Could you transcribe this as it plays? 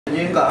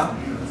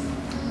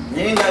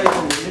Nyinga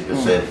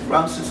Joseph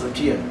Francis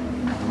Otie.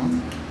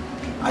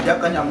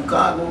 Ajaka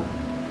Nyamkago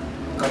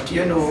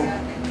Katieno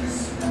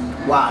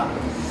Wan.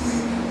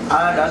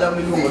 Dala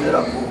milungo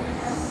nerapo.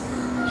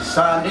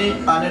 Sani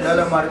ane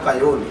dala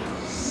marikayoli.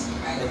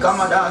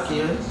 Kama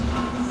daki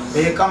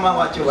kama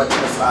wachi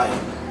sai.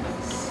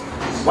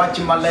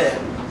 Wachi male.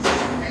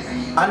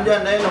 Ande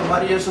neno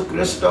Maria Yesu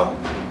Kristo.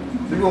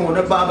 Milungo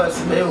ne baba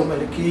simeo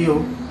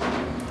melikio.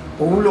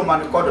 Ulo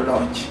manikodo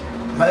loch.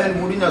 Maen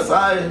mudinya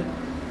sai.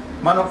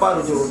 Mano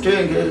paro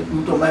jorotenge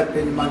mto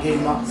mape ni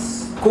magema.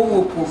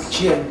 Kugu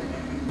pukchien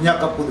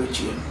nyaka pudo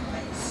chien.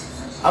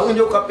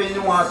 Awinjo ka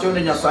penyo wacho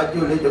ni Nyasaye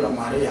olejo na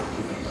Maria.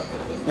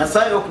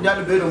 Nyasaye ok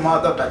nyal bedo ma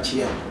dho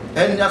tachien.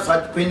 En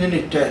Nyasaye piny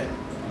ni te.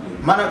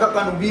 Mana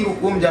kaka nubiru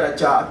kuom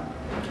jarachar.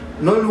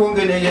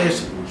 Noluonge ne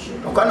Yesu.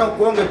 To kana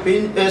okuonge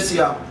piny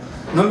Asia.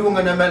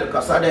 Noluonge ne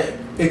Melkisedek.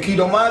 E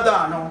kido mar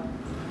dhano.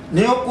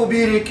 Ne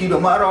okubiri kido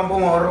mar rombo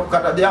moro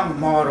kata dhiang'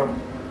 moro.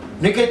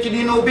 Nikech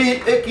dino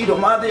bi e kido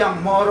mar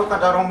dhiang' moro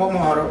kata rombo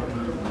moro.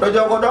 To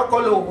jogo doko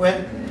luwe.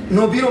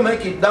 Nobiro me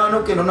kit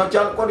dhano kendo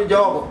nochal kod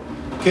jogo.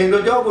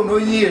 Kendo jogo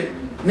noyie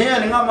ni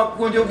en ng'ama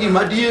puonjo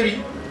gima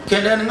dieri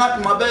kendo en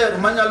ng'at maber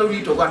manyalo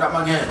rito oganda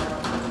mang'eny.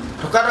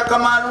 To kata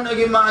kamano ne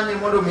gimanye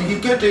mondo mi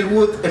gikete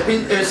ruoth e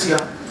piny Asia.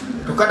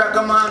 To kata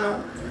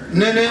kamano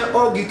nene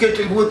ok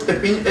gikete ruoth e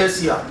piny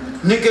Asia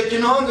nikech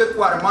noonge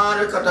kwar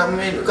mare kata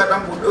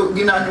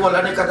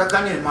ginanyuola ne kata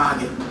kane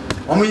mage.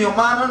 Omiyo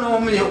mano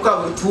nomiyo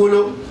okawo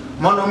thuolo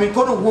mondo mi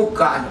koro wuok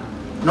kanyo.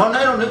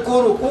 Noneno ni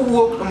koro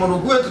kowuok to mondo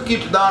gweth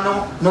kit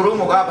dhano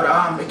noromo gi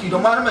Abraham e kido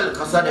mar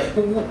Melkisedek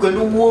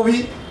kendo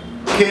wuowi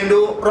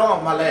kendo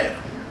Roho Maler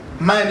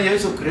ma en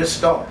Yesu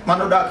Kristo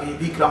manodak e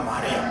Bikira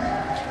Maria.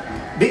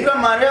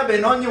 Bikira Maria be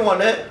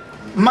nonyuole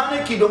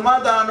mane kido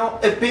mar dhano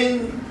e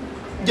piny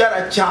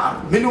jarachar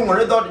miluongo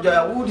ne dhood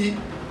Jo-Yahudi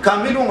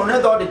kama iluongo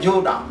ne dhood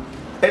Juda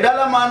e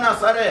dala mar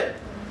Nazareth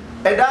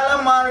e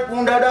dala mar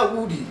gunda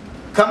Daudi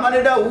kama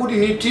ne Daudi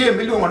nitie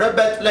miluongo ne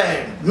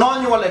Bethlehem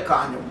nonyuole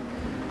kanyo.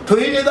 To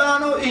in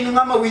dhano in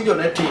ng'ama winjo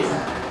ne tin.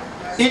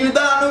 In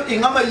dhano in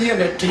ng'ama yie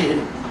ne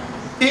tin.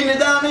 In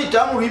dhano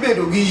itamori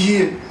bedo gi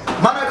yie.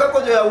 Mana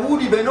kaka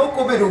Jo-Yahudi be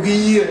nokobedo gi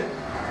yie.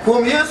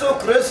 Kuom Yesu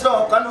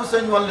Kristo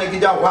kanosenyuol ne gi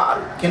jawar.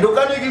 Kendo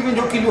kane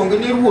giwinjo kiluonge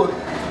ni ruoth,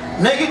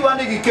 ne gidwa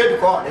ni giked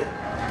kode.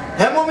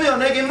 Emomiyo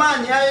ne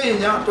gimanye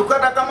ahinya, to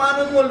kata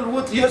kamano nyuol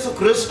ruoth Yesu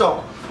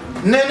Kristo.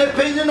 Nene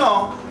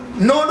pinyno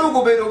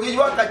noduogo bedo gi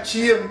ywak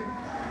achien.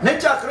 Ne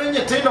chakre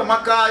nyithindo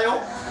makayo.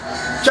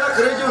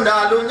 Chakre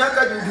jondalo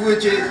nyaka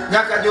jodweche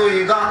nyaka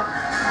johiga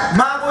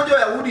mago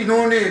Jo-Yahudi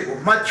nonego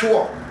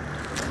machuo.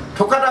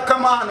 To kata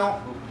kamano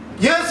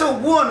Yesu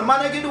wuon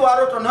mane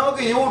gidwaro to ne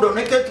giyudo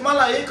nikech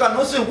malaika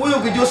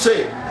nosewuoyo gi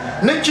Joseph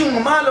ne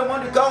chung' malo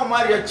mondo ikaw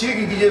Maria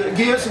chiegi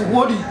gi Yesu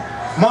wuodi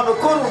mondo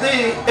koro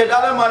dhi e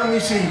dala mar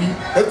Misri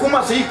e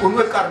kuma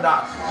seikonwe kar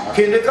dak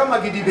kendo kama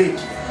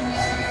gidibeti.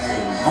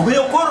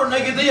 Omiyo koro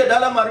ne gidhi e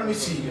dala mar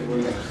Misri.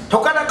 To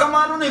kata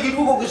kamano ne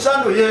giduogo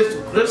gisando Yesu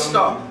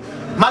Kristo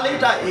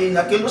malita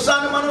ahinya kendo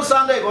sane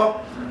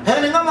manosandego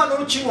en ng'ama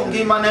nochiwo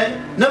ngimane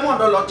ne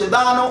mondo loch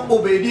dhano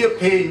obedie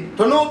piny.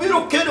 To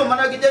nobiro kedo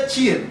mana gi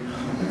jachien.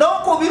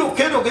 Dok obiro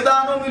kedo gi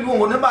dhano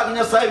miluongo ni mag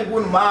Nyasaye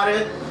wuon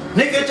mare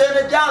nikech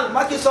en jal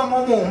ma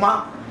kisomo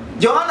muma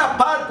Johana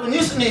 10 to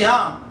nyis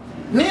niya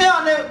ni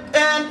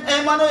en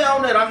ema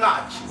noyawne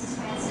rangach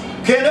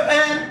kendo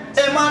en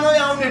ema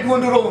noyawne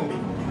duond rombe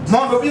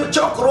mondo obi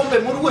ochok rombe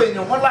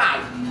morwenyo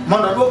molal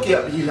mondo oduoki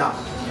abila.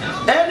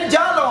 En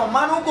jalo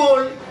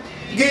manogol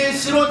gi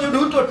sironyo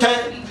duto te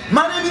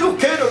mane biro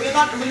kedo gi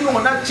ng'at miluongo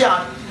ni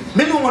Achan,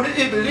 miluongo ni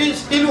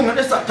Iblis, iluongo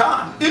ni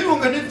Satan,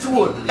 iluongo ni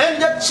thuol. En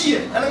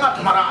jachien, en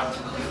ng'at marach.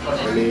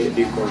 Ni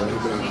diko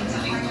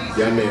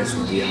Janes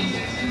Odhiambo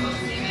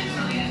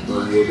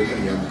mawuodo ka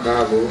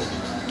Nyamkago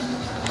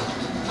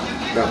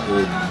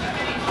Dapod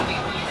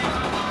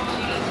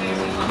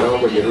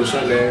dongo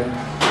Jerusalem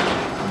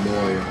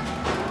Moyo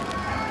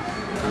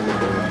kama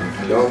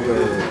dongo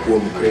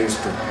kuom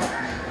Kristo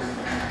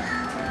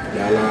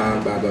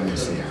dala Baba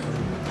Mesia.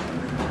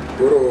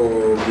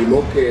 Koro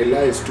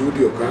gimokela e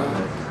studio ka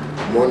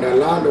mondo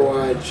aland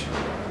wach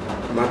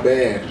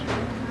maber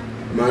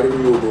mar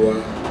ruodhwa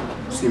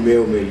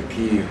Simeo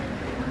Melkio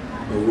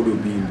mawuodo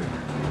Bimbe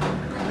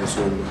kane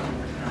somba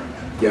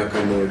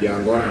jakano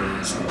jangora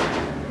nasi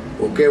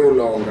okeu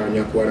longa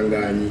nyakwar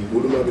nganyi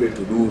wuodo Magret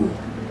Oduro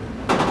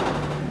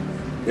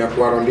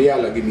nyakwaro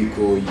Ndiala gi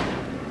Mikoyi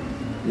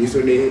nyiso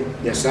ni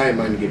Nyasaye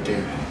man gi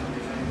teko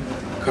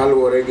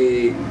kaluwore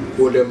gi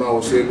kuonde ma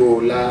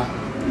osegola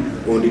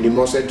ondini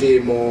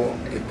mosetimo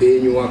e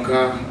pinywa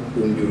ka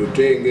kuom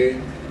jorotenge.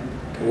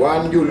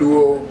 Wan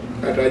joluo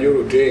kata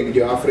jorotenge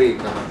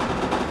Jo-Afrika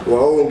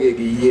waonge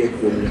gi yie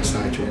kuom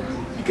Nyasachwa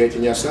nikech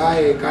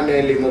Nyasaye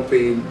kane limo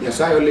piny,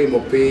 Nyasaye olimo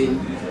piny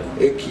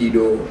e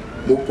kido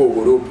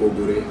mopogore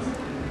opogore.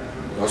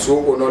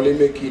 Wasungu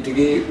nolime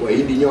kitgi,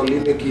 Waindi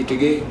nolime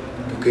kitgi,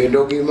 to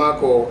kendo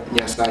gimako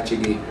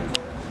Nyasachgi.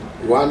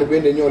 Wan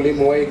bende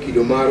nyolimo e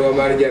kido marwa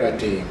mar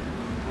jarateng'.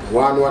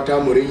 Wan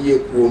watamore yie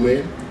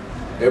kuome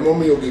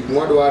emomiyo gik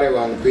mwadware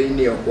wang' piny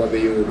ni ok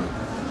wadhi yudo.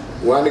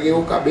 Wan gi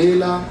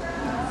ukabila,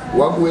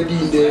 wagwe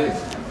dinde,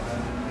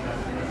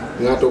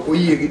 ng'ato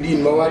koyie gi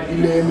din ma wadgi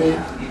leme,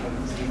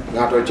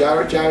 ng'ato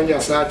chayo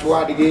Nyasach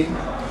wadgi,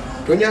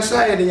 to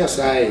Nyasaye ni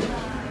Nyasaye.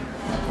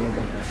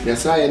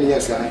 Nyasaye ni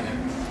Nyasaye.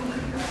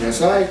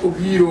 Nyasaye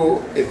kobiro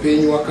e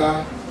pinywa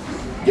ka,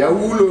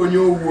 jaulo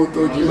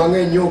nyowuotho, ji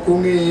mang'eny nyok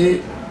ong'eye,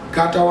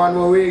 kata wan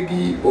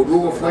wawegi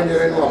oduogo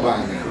fwenyorenwa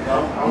bang'e.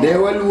 Ne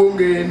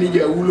waluonge ni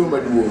jaulo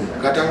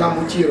maduong', kata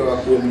ng'ama ochiero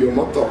kuom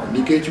jomotho,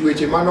 nikech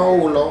weche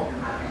manoulo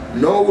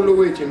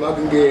weche mag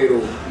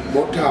ngero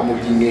motamo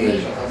ji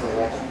ng'eyo.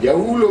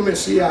 Jaulo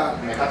Mesia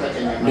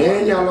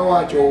ne nyalo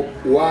wacho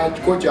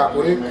wach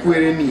kochakore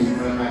kwereni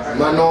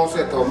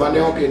manosetho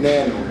mane ok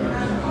ineno,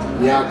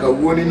 nyaka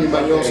wuoneni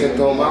mane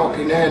osetho ma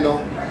ok ineno.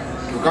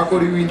 To kako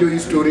riwinjo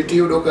history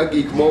tiyudo ka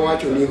gik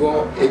mowacho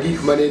nigo e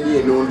gik mane ni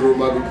e nonro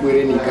mag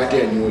kwereni kata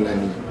e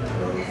anyuolani.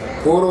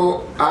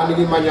 Koro an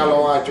gima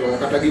nyalo wacho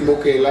kata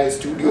gimokela e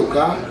studio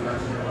ka,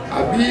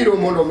 abiro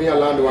mondo mi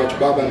aland wach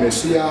Baba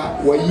Mesia,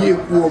 wayie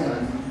kuom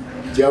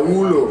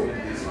jaulo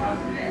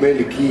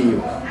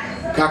Melkio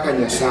kaka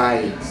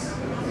Nyasaye.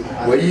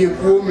 Wayie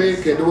kuome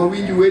kendo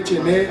wawinj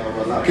wechene,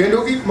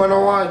 kendo gik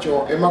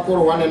manowacho ema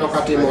koro waneno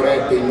katimore e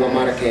pinywa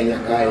mar Kenya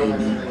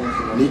kaendi.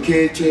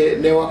 Nikech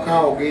ne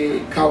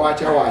wakawogi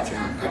kawacha wacha,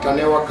 kata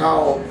ne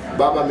wakawo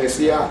Baba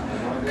Mesia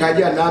ka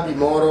janabi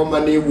moro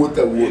mane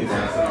wuotha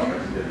wuotha,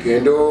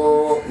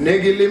 kendo ne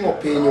gilimo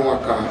pinywa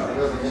ka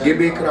gi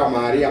Bikira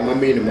Maria ma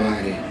min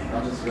mare,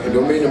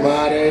 kendo min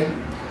mare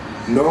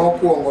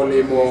nokuongo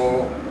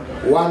limo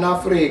wan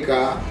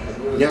Afrika.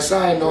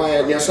 Nyasaye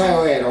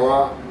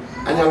oherowa,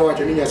 anyalo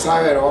wacho ni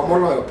Nyasaye oherowa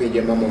moloyo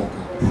pinje mamoko,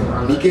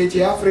 nikech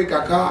e Afrika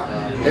ka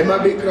ema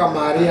Bikira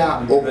Maria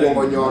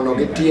okuongo nyono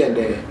gi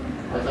tiende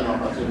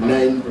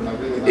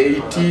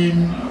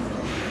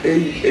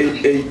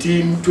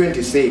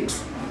 1826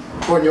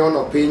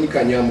 konyono piny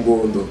ka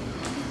nyamgodho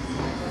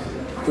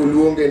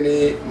koluonge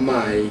ni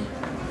Mai,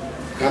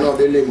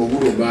 kanodhi limo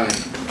guro bai.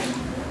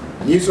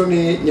 Nyiso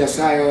ni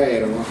Nyasaye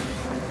oherowa,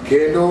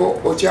 kendo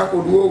ochako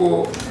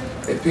duogo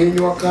e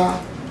pinywa ka,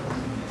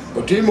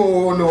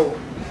 otimo ono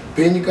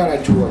piny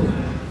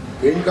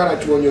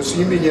karachuonyo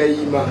Simbi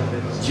Nyaima.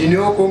 Ji ne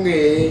ok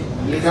ong'eye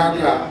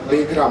kaka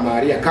Bikira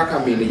Maria, kaka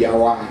min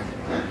jawar,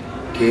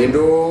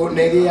 kendo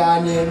ne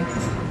giyanye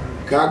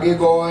ka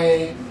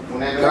gigoye,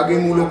 ka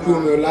gimulo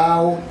kuome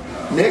olaw,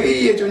 ne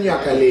giyiecho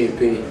nyaka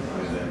lepe,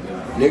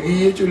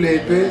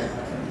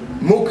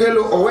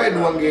 mokelo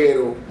owenwa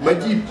ngero ma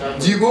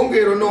ji go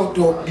ngero no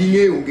to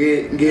ging'eyo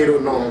ngero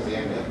no,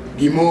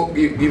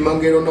 gima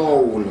ngero no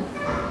oulo.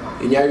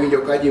 Inyalo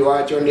winjo ka ji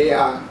wacho ni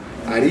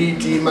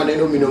ariti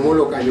maneno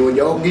minomolo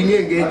kanyonja, ok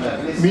ging'e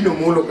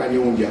minomolo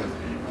kanyonja.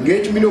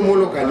 Ngech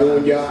minomolo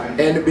kanyonja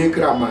en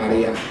Bikira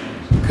Maria.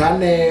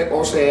 Kane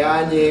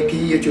oseyanye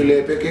kiyiecho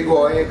lepe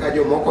kigoye, ka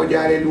jomoko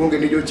jare luonge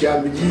ni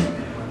jocham ji,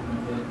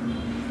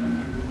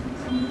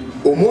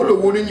 omolo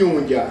wuod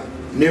nyunja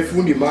ne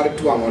fundi mar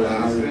twang'o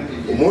law.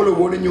 Omolo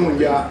wuod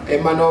nyunja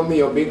ema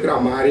nomiyo Bikira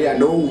Maria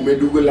noume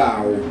dug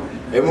law,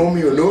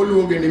 emomiyo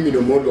noluonge ni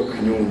minomolo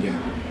kanyonja.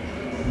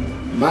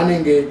 Mane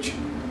ngech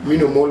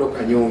minomolo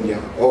kanyonja,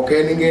 ok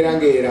en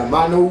ngera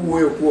mano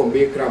wuoyo kuom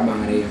Bikira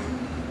Maria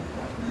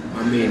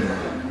mamin.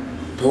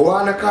 To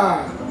wan ka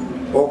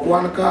ok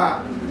wan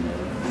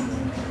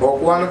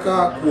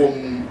ka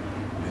kuom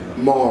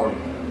mor,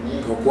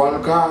 to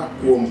wan ka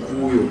kuom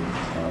kuyo.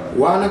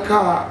 Wan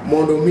ka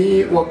mondo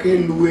mi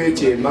wakel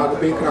weche mag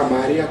Bikira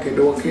Maria,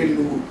 kendo wakel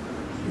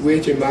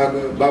weche mag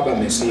Baba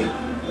Mesia.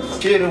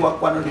 Chere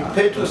wakwano ni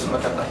Petrus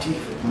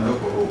matakatifu.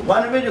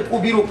 Wan bende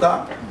kubiro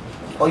ka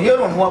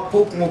oyero nwa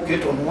pok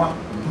moketo nwa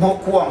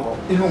mokwongo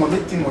iluongo ni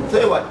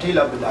Timotheo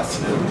Atila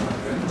Bilasi.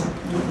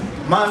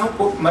 Mano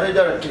pok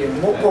marejara te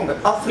mokwongo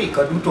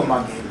Afrika duto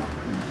mangima,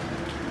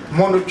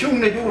 mondo chung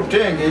ne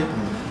jorotenge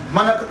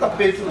mana kaka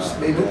Petrus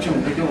bende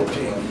chung ne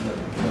jorotenge.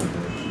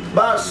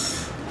 Bas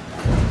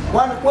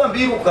wan kwa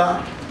biro ka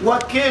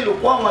wakelo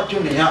kwa wacho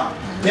niya,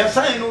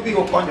 Nyasaye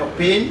nobiro konyo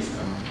piny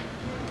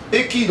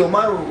e kido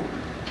mar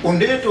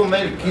Ondeto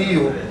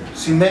Melkio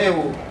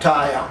Simeo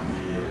Taya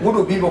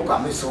wudo bimbo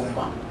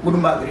kamisumba, wudo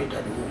Margaret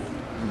aduo.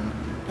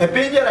 E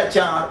pinje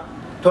rachar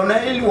to ne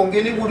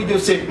iluonge ni wudo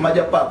Joseph ma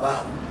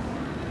japaba,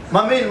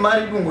 mamin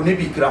mari iluongo ni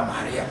Bikira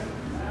Maria.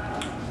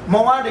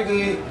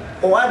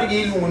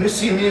 Owadgi iluongo ni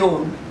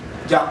Simeon,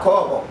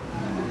 Jacobo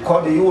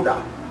kod Yuda.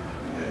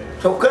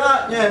 To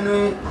ka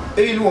nyen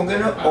iluonge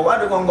ni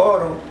owadgo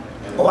Ngoro,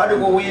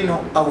 owadgo Wino,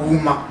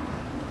 Auma.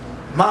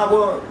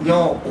 Mago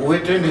nyo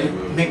wetene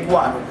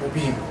mikwano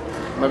kubimbo.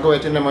 Mago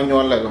wetene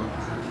manyuolego.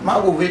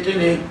 Mago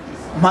wetene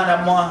mana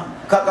mwa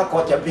kaka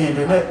kocha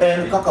bende ne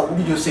en kaka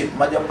wudo Joseph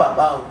ma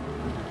japaba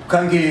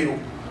kangero.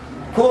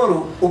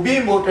 Koro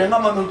ubimbo to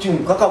ng'ama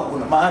nochung kaka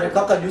wuon mare,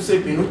 kaka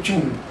Joseph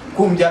nochung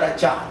kum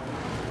jaracha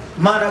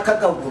mana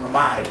kaka wuon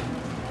mare.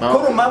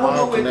 Koro mago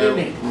no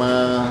wetene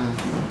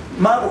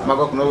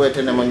mago no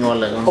wetene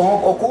manyuolego.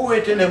 Ok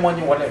wetene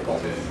manyuolego.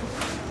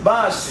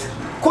 Bas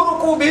koro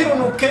kubiro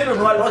no kelo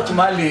no loch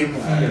malemo.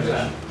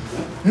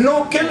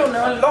 no kelo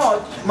na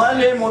loch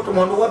mane moto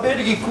mondo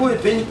wabed gi kue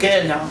piny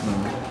Kenya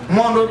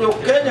mondo jo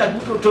Kenya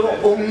duto to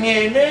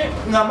ong'ene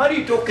ng'ama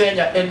rito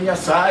Kenya en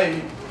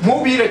Nyasaye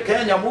mobire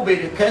Kenya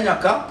mobire Kenya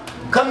ka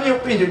kamiyo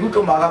pinje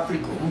duto mag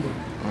Afrika uhuru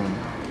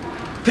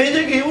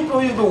pinje gi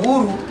duto yudo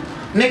uhuru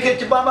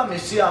nikech baba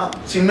Mesia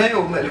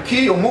Simeyo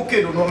Melkio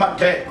mokedo no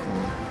matek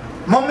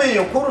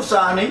momiyo koro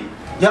sani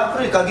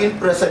Afrika gin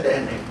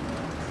president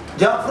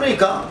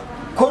Afrika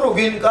koro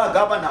gin ka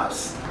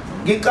governors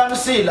gi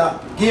kansila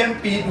gi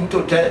MP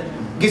duto te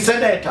gi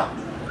senator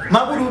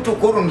mago duto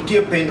koro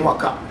nitie pinywa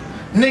ka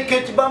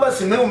nikech baba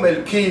Simeyo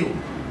Melkio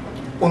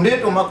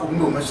ondeto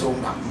makundo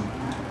mesomba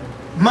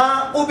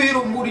ma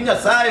obiro muri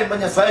Nyasaye ma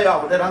Nyasaye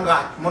awderanga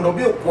mondo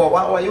obi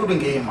okwowa wayud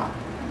ngima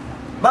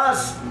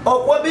bas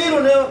okwabiro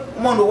ne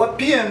mondo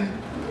wapiem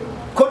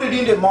kod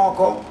dinde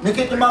moko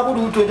nikech mago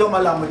duto joma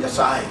lamo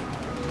Nyasaye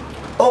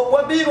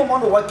okwabiro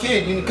mondo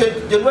wakedi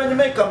nikech jolweny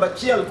me kamba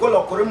chiel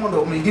kolokore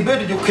mondo mi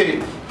gibed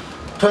jokedi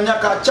to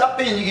nyaka chap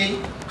pinygi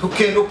to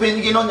kendo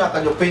pinygi no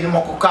nyaka jopiny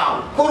moko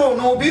kaw koro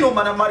no obiro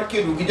mana mar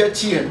kedo gi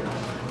jachien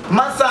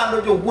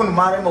masando jo wuon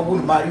mare ma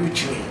wuon mare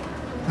ochwe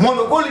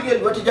mondo golgi e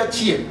lwet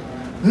jachien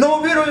no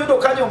obiro yudo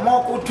ka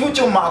jomoko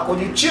tuoche omako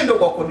jochiendo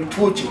go kod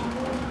tuoche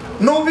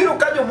no obiro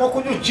ka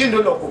jomoko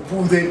jochiendo loko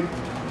pudhe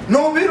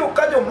no obiro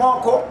ka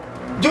jomoko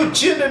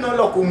jochiende no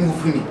loko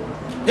mufni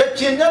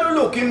jachien nyalo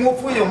loki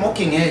mufu e yo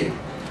moking'eyo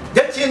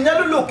jachien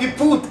nyalo loki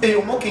puth e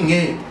yo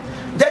moking'eyo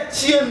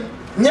jachien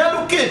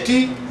nyalo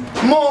keti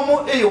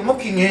momo e yo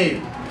moking'eyo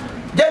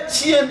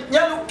jachien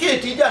nyalo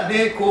keti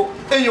janeko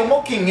e yo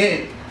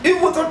moking'eyo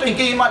iwuotho to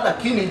ngima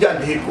lakini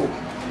janeko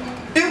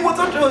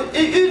iwuotho to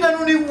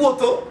ineno ni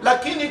wuotho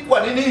lakini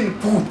kwani ni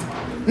puth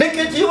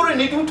nikech yore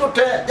ni duto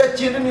te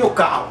jachien ni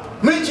okawo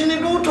michini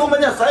duto ma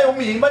Nyasaye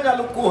omiyi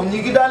manyalo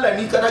konyi gi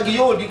dalani kata gi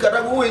yodi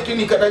kata gi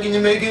weteni kata gi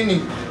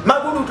nyimegeni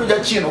mago duto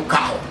jachien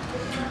okawo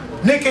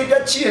nikech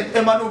jachien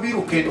ema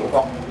nobiro kedo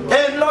go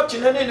en loch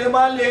ne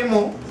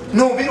malemo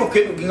nobiro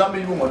kedo gi ng'ama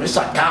iluongo ni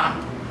Satan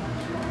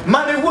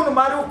mane wuon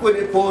mare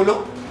okwede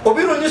polo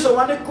obiro nyiso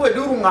wane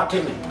kweduru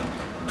ng'atini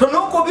to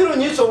nok obiro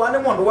nyiso wane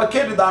mondo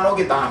waked dhano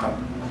gi dhano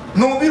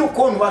nobiro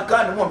konwa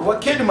kan mondo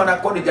waked mana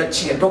kod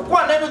jachien to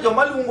kwaneno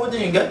joma luongo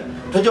nyinge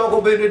to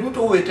jogo bende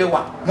duto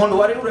wetewa mondo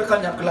wariwre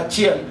kanyakla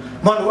achiel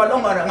mondo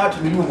walong'ane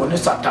ng'at miluongo ni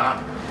Satan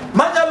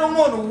manyalo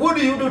mondo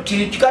wuodi yudo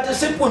tich kata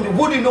sepuonjo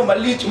wuodi no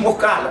malich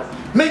mokalo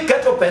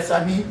miketo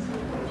pesani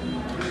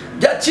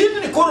jachien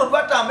ni koro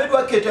dwa tame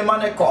dwa kete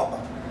mane koko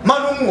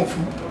mano muofu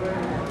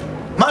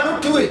mano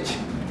twech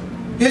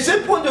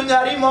isepuonjo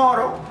nyari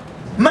moro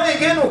ma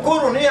igeno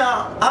koro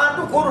niya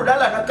anto koro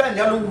dala na ka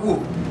nyalo wuok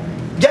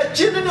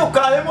jachien ni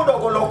okawe mondo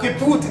ogoloke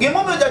puth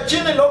gimomiyo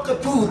jachien loke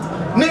puth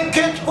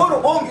nikech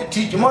koro onge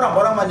tich moro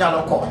amora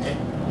manyalo konye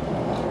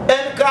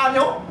en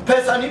kanyo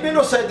pesa ni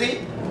bendo sedhi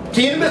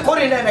tin be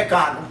koro inene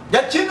kanyo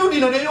jachien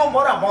odino ne yo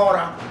moro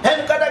amora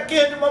en kata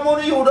kend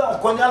mamon yudo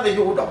ok onyal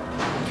yudo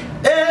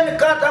en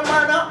kata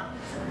mana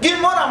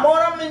gimoro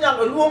amora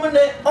minyalo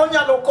luongne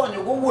onyalo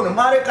konyo go wuon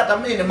mare kata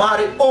min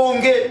mare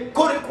onge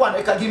koro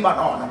ikwane ka gima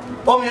nono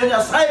omiyo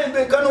Nyasaye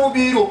be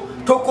kanobiro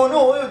to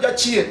kono oyo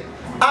jachien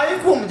ai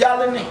kuom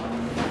jalni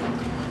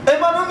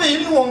ema no mi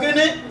iluonge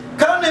ni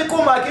kane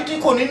komaki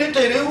tikoni ni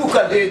tere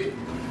ukaledo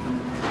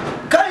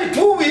ka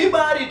ituwi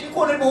bari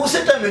tikoni bo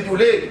usetame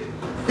julede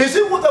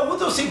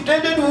isiwuotho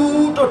siptende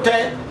duto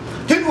te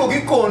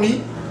tiduogi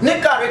koni ni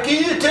kare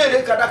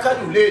kiyitere kata ka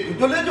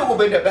jolejo go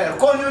bende ber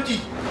konyo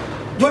ji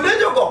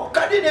jolejo go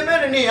kadine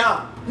ber ni ya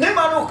ni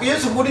mano ok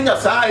Yesu budi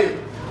Nyasaye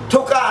to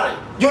kare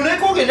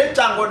joneko gi ne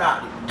tango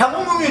nadi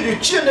tang'o momiyo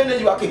jochiende ne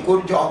ywak e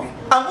kor jogi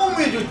ang'o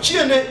momiyo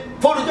jochiende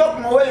pod jok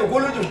maweyo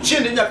golo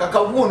jochiende nyaka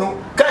kawuono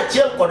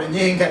kaachiel kod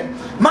nyinge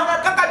mana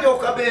kaka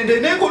joka bende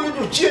ne golo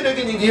jochiende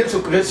gi nying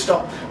Yesu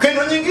Kristo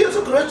kendo nying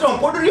Yesu Kristo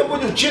pod riembo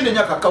jochiende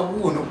nyaka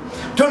kawuono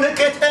to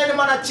nikech en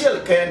mana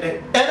achiel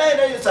kende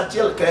en Yesu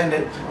achiel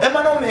kende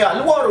ema nomiyo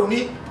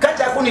aluoroni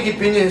kachakoni gi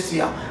piny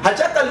Asia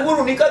achako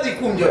aluoroni kadhi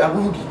kuom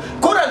jo-Yahudi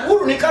koro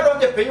aluoroni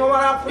kadonjo e pinywa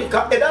mar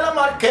Afrika e dala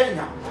mar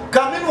Kenya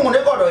kama iluongo ne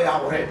godo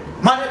yawre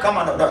mane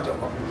kama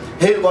nodonjogo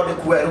godo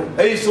kweru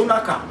ei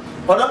sunaka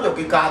odonjo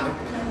gi kanyo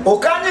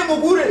okanye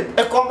mogure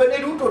e kombene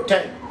duto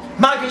te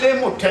mag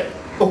lemo te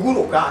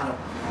oguro kanyo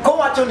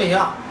kowacho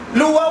niya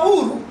luwa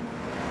uru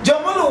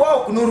jomoluwa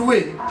ok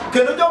norwe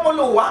kendo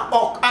jomoluwa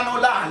ok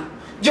anolal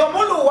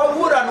jomoluwa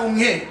wuora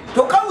nong'e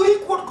to ka wiyi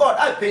kuot kod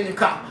a piny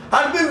ka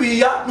an be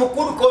wiya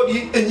nokuod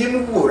kodi e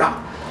nyim wuora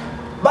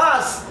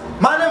bas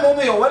mane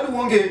momiyo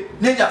waluonge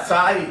ni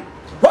Nyasaye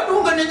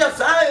waluonge ni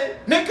Nyasaye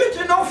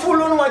nikech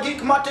nofulonwa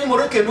gik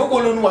matimore kendo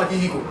ogolonwa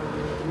gigo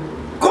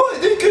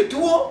kodhi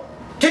kituo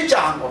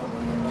tichango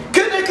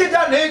kende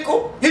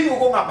kijaneko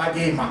iluongo ng'ama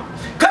ngima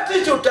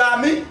kati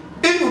chotami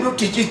iyudo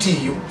tich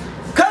itiyo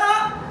ka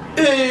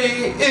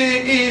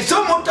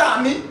somo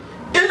tami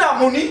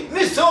ilamoni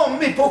misom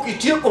mipok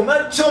itieko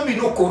mar somi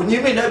nokonyi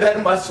mine ber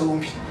mar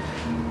somi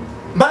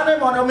mane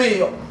mondo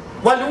miyo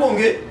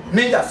waluonge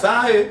ni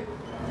Nyasaye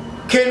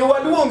kendo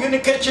waluonge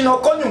nikech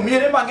nokonyo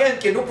miere mang'eny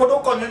kendo pod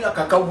okonyo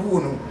nyaka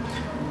kawuono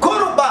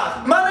koro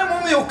ba mane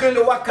momiyo momiyo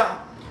kelo waka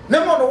ne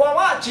mondo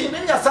wawachi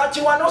ni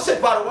Nyasachi wa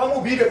noseparo wa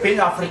mobiro piny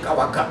Afrika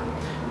waka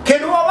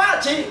kendo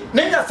wawachi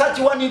ni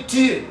Nyasachi wa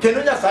nitie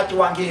kendo Nyasachi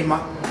wa ngima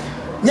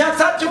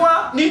Nyasachi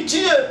wa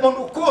nitie mondo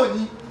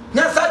konyi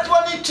Nyasachi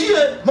wa nitie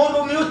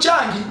mondo miyo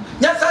changi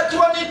Nyasachi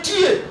wa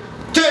nitie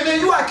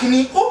tene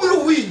ywakni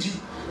obiro winji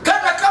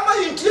kata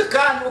kama intie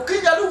kanyo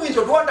kinyalo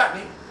winjo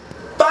dwondani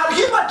par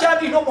gima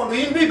chandi no mondo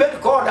in bi bed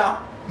koda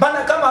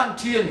mana kama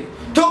antieni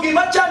to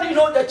gima chandi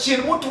no da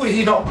chien mutwi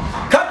hino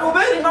kata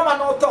oberi ngama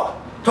no tho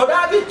to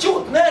dagi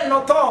chut ne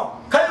no tho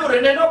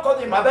kayore ne no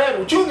kodhi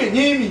maber uchungi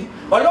nyimi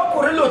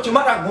olokore lochi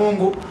mara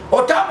ngungu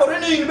otamore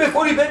ni in be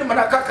kori bed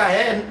mana kaka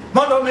en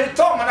mondo me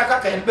tho mana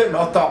kaka en be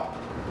no tho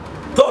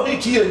to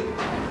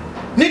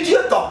nitie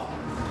tho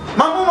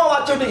mamuma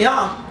wacho ni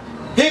ya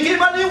hingi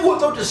mani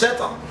wuotho to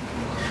setho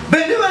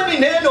bende wani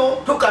neno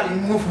to kari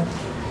mufu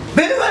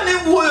bende wani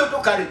wuoyo to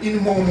kari in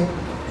momo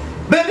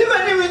bende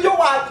wani winjo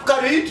wach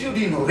kari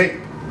itudino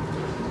re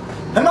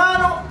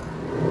emano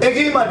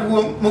egima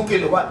duong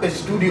mokelo wa e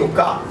studio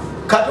ka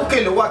kata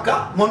okelo wa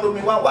ka mondo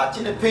mi wach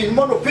ne piny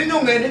mondo piny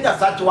ong'e ni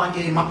Nyasachi wa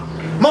ngima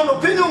mondo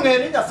piny ong'e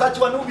ni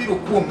Nyasachi wa nobiro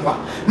kuomwa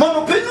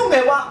mondo piny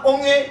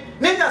ong'e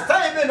ni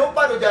Nyasaye be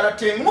noparo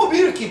jarateng'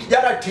 mobiro kit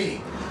jarateng'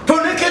 to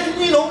nekech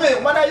ni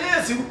nong'eyo mana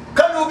Yesu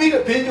ka nobiro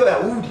piny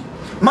jo-Yahudi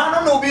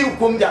mano nobiro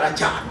kuom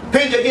jarachar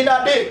pinje gin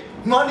adek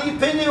wan gi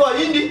piny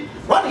Wahindi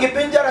wan gi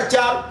piny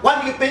jarachar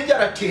wan gi piny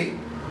jarateng'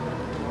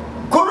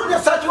 koro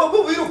Nyasachi wa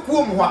biro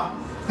kuomwa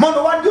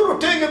mondo wan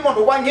jorotenge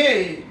mondo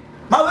wang'e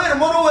mawer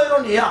moro wero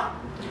niya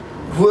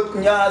Ruoth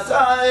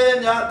Nyasaye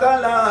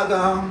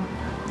nyakalaga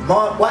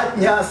wach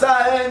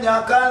Nyasaye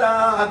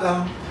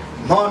nyakalaga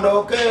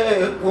mondo ke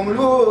kuom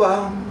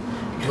luwa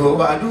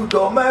jowa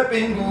duto me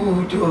piny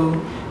duto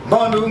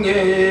mondo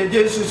ng'e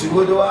Jesus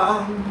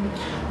Ruodhwa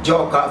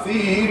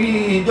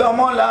jokafiri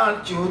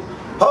jomolal chuth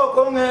ok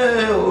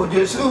ong'eyo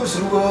Jesus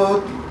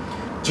Ruoth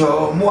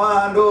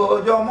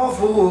jomwandu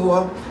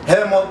jomofuwo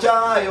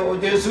emochayo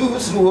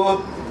Jesus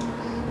Ruoth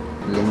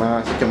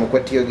lima seche moko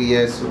tiyo gi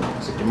Yesu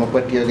seche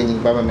moko tiyo gi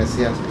nying Baba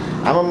Mesias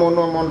ama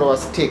mondo wa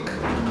stick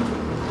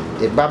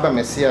e Baba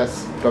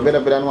Mesias to beda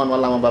wan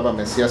walamo Baba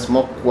Mesias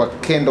mokwa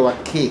kendo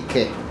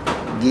wakike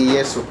gi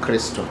Yesu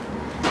Kristo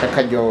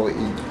kaka jo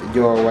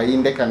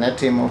wainde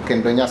kanetimo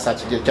kendo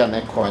Nyasachi cha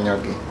ne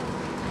konyogi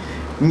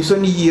nyiso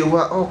ni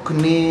yiewa ok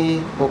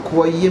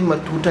wayie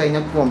matuta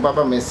ahinya kuom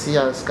Baba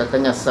Mesias kaka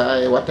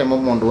Nyasaye watemo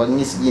mondo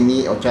wanyis ji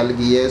ni ochal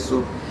gi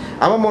Yesu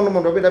ama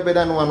mondo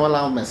beda wan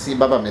walamo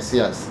Baba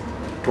Mesias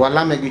to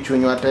walame gi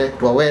chunywa te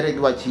to wawere gi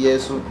wach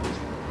Yesu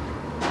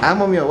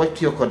ama miyo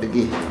watiyo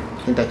kodgi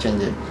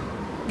interchange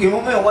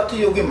gimo miyo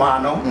watiyo gi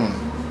mano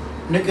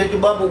nikech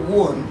Baba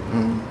wuon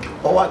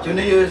owacho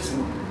ni Yesu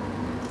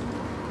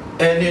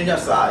en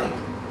Nyasaye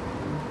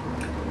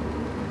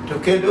to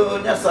kendo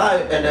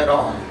Nyasaye en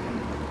roho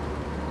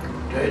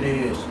to en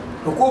Yesu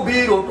to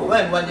kubiro to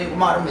en wanying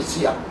mar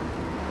Mesia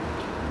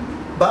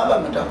Baba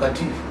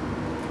Mtakatifu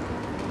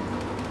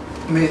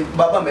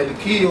Baba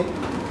Melkio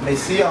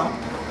Mesia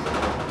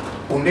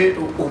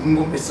uneto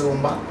umungu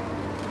misumba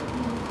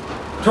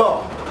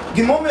to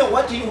gimome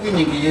wati yugi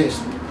nyingi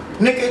Yesu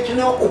nikech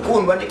ne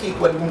okundwa ni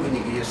kik waluongo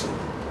nyingi Yesu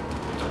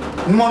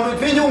mondo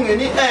piny ong'e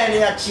ni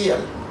en achiel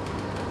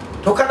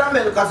to kata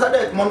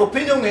Melkizedek mondo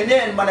piny ong'e ni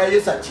en mana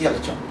Yesu achiel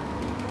cho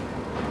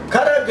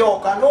kata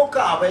joka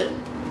nokawe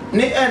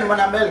ni en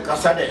mana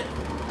Melkizedek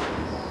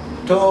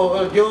to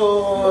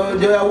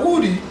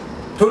jo-Yahudi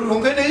to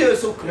luonge ni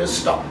Yesu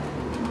Kristo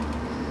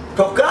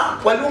to ka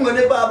waluongo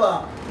ni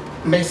Baba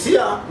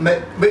Mesia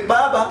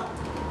Baba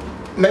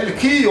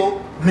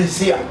Melkio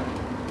Mesia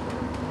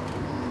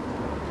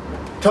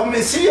to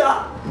Mesia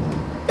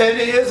en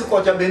Yesu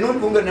kocha benon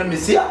luonge ni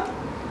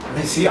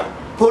Mesia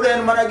koro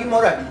en mana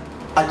gimoradi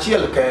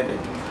achiel kende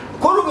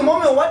koro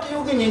gimome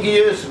watiyo gi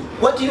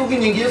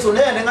nying Yesu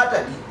ne en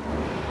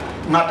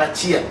ng'at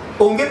achiel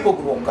onge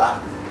pogruok ka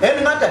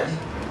en ng'at adi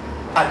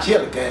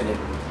achiel kende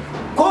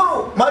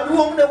koro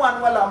maduong' ne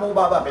wan walamo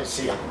Baba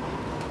Mesia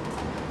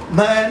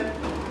man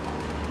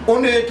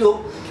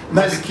oneto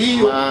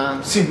Melkio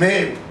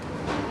Simeo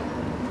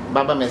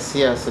Baba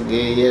Mesias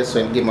gi Yesu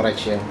en gimoro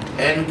achiel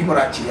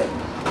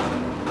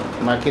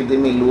makidhi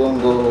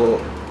miluongo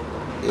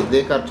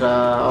idhi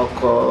kata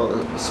oko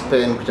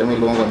Spain kucha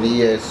miluongo ni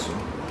Yesu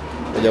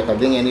to joka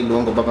dhi ng'e ni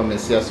luongo Baba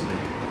Mesias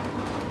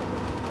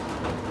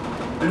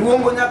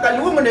luongo nyaka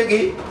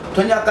luongnegi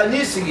to nyaka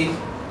nyisgi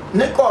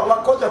ni korwa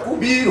kocha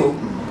kubiro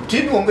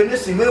tiluonge ni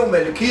Simeo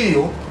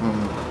Melkio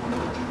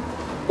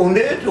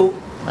oneto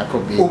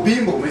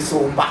obimbo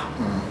misumba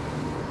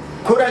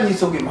koro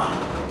nyiso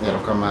gimano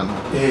erokamano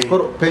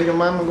koro penjo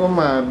man go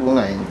maduong'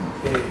 ahinya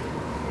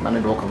mane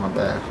dwoko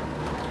maber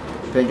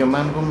penjo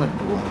man go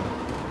maduong'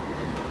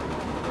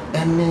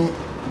 en ni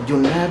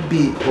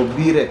jonabi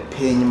obiro e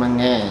piny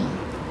mang'eny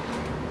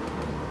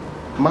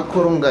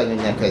makoro ng'anyo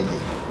nyaka ji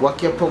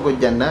wakia pogo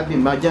janabi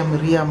ma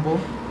jamriambo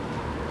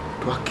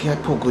to wakia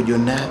pogo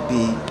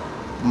jonabi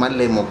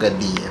malemo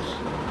gadier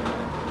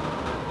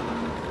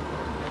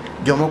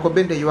jomoko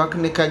bende ywak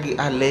ni kagi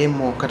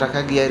alemo kata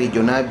kagi ari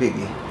jonabi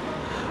gi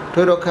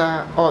to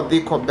ka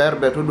odhi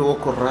koberbe to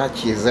duoko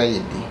rachi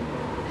zaidi.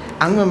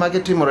 Ang'o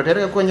mage timore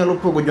tere ka nyalo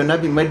pogo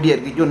jonabi madier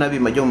gi jonabi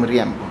ma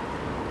jomriambo?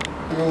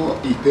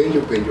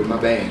 Penjo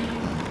maber.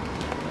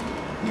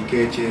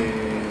 Nikech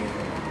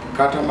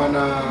kata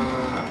mana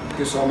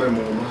kisome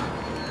muma,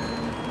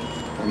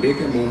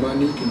 ondike muma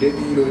ni kinde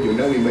biro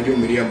jonabi ma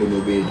jomriambo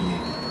nobedie.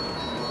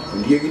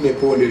 Ondiegi ne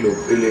ponde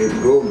ele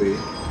rombe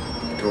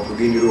to ok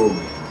gin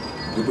rombe,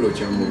 gibiro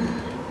chamo.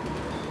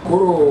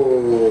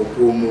 Koro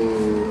kuom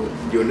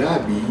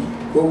jonabi,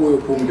 kowuoyo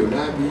kuom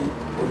jonabi,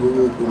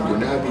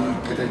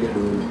 kata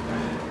jadolo,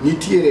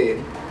 nitiere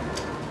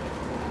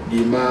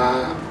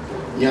gima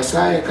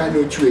Nyasaye ka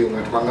nochweyo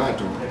ng'ato ka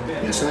ng'ato,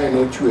 Nyasaye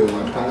nochweyo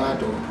ng'ato ka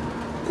ng'ato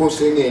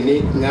koseng'e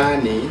ni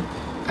ng'ani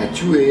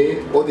achwe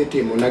odhi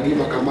timo na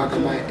gima kama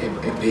e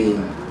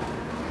piny.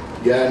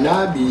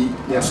 Janabi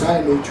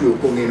Nyasaye nochweyo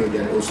kong'eno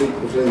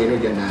oseng'eno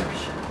janabi.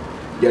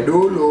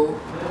 Jadolo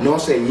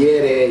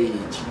noseyiere e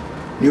ich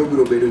ni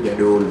obiro bedo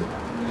jadolo.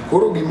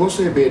 Koro gima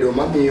osebedo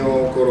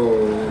mamiyo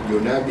koro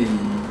jonabi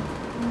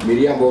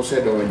miriambo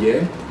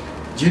osedonje,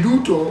 ji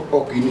duto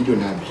ok gin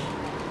jonabi.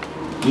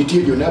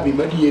 Nitie jonabi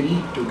madieri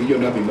to gi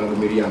jonabi mag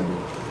miriambo.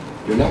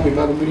 Jonabi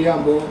mag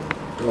miriambo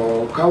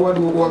to ka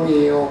waduogo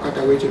wang'iyo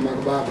kata weche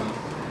mag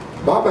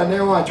baba ne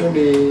wacho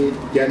ni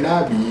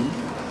janabi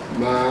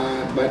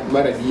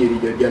mar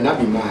adieri,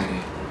 janabi mare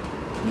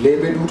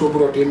lembe duto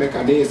biro time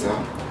kanisa,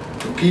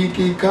 to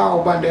kiki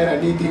kao bandera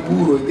ni dhi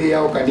guro idhi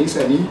yawo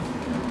kanisa ni.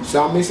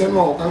 Sama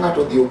isenwang'o ka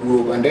ng'ato dhi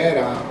oguro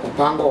bandera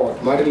opango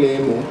ot mar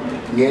lemo,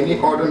 ng'e ni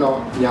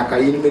odno nyaka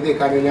in midhi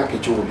kanyo nyaka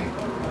ichule.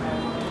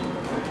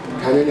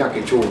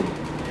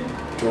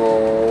 To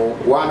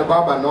wan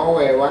baba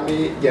nowewa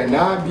ni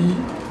janabi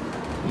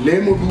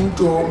lemo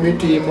duto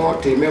mitimo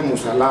time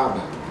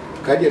musalaba.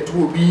 Ka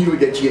jatuo biro,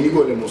 jachien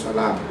igole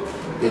musalaba.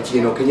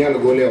 Jachien ok inyal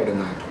gole e od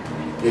ng'ato.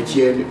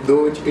 Jachien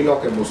dhoch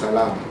iloke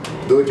musalaba.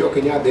 Dhoch ok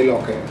inyal dhi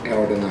loke e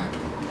od ng'ato.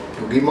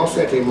 To gima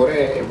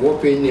osetimore e bwo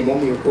piny ni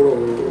momiyo koro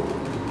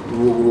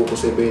ruogruok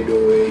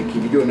osebedo e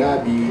kind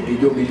jonabi gi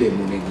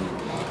jomilemonegi.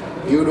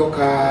 Iyudo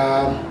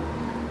ka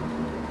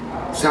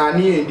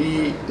sani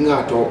endi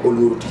ng'ato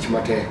oluoro tich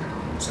matek.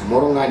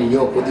 Samoro ng'ani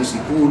nyok odhi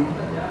sikul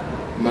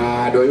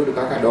ma doyud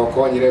kaka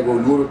dokonyre go,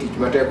 oluoro tich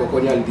matek, ok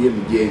onyal dhi e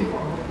mijengo.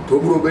 To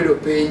biro bedo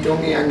piny to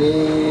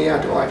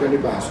ng'iya to wacho ni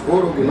bas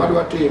koro gima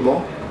adwa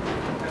timo,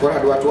 koro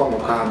adwa twang'o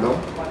kandho,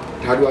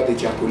 adwa dhi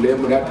chako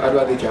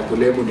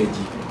lemo ne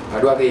ji.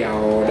 Adwa dhi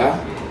yawo oda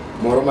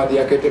moro madhi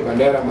akete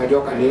bandera ma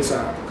jo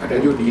kanisa kata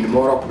jodin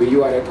moro ok bi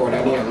yware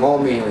koda ni ang'o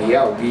miyo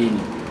iyawo gini.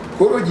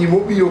 Koro ji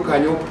mobiro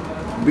kanyo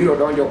biro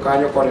donjo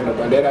kanyo koneno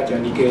bandera cha,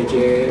 nikech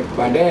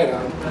bandera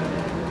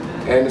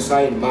en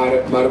sign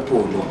mar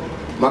polo.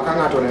 Ma ka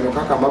ng'ato neno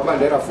kaka ma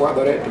bandera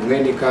fwadhore to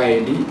ng'e ni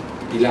kaendi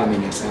ilame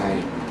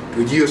Nyasaye.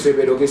 To ji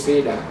osebedo gi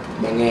sida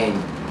mang'eny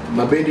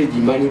ma bende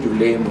ji manyo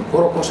jolemo.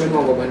 Koro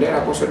kosenwang'o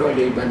bandera, kosedonjo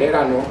e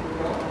bandera no,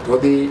 to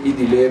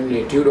idhi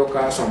lemne. Tiyudo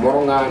ka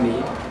samoro ng'ani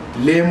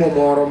lemo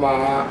moro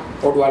ma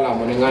odwa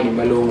lamo ne ng'ani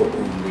malong'o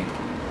onge.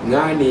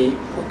 Ng'ani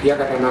okia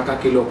kata na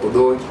kaka iloko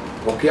dhoch,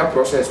 okia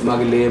process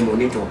mag lemo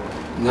ni to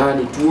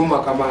ng'ani tuo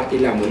ma kama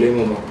ilamo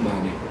lemo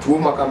makamane, tuo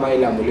ma kama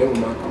ilamo lemo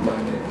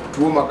makamane,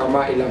 tuo ma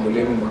kama ilamo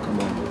lemo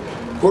makamane.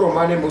 Koro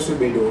mane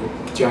mosebedo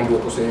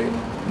chandruok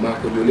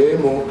osemako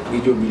jolemo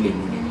gi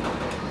jomilemoni.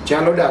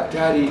 Chalo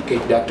daktari,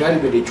 kech daktari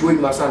bende chuoi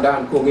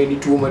masandan kong'e ni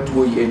tuo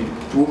matuoi en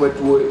tuo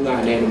matuo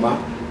ng'ane en ma,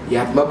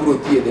 yath ma biro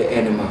thiedhe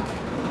en ma.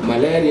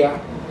 Malaria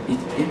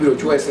ibiro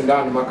chuoe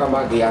sindan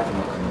makama gi yath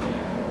makama.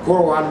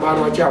 Koro wan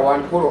marwa cha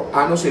wan koro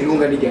an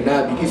oseluonga ni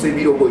janabi,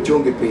 kisebiro go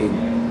chonge piny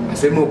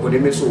asemoko ne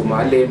misuma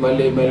alemo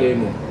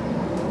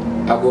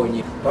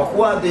agonyi.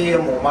 Pakwa dhi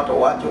mo mato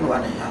wacho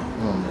nwane ya.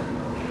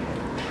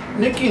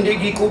 Ni kinde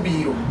giko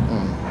biro.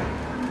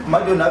 Ma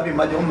jonabi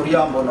ma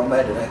jomriambo no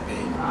medre piny.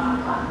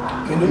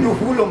 Kendo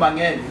johulo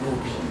mang'eny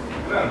rubi.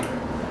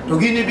 To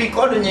gini bi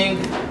kod nying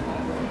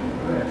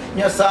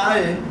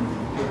Nyasaye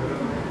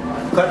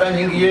kata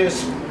nying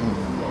Yesu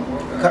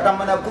kata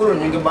mana koro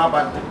nying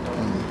Baba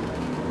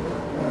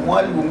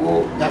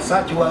mwaluongo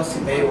Nyasachwa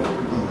Simewa.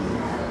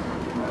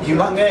 Ji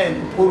mang'eny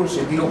koro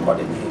osebiro kod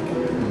nyinge.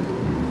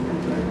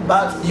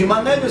 But ji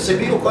mang'eny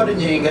osebiro kod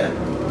nyinge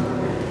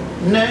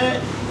ne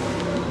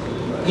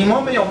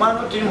gimomiyo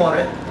mano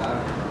timore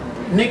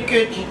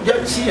nikech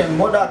jachien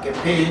modak e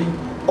piny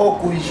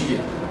ok oyie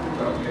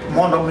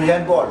mondo mi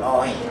en go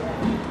loy.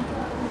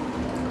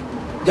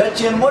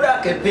 Jachien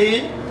modak e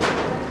piny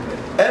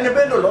en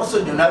bende loso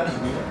jonabi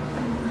ni.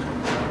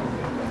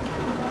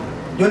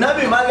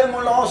 Jonabi mage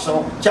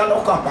moloso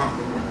chalo kama.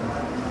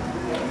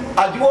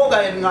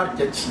 Ajuoga en ng'at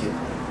jachien.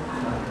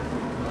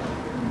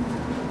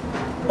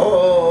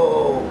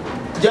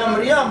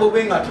 Jamriambo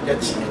be ng'at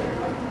jachien.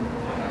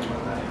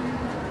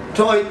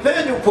 To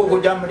ipenjo pogo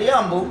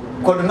jamriambo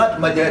kod ng'at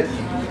ma jadi.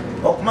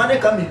 Ok mane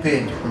ka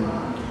mipenjo.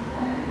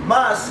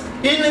 Mas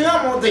in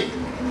ng'amo dhi.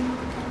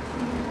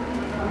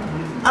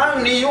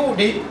 Ang ni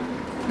yudi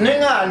ni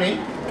ng'ani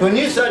to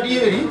nyisa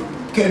adieri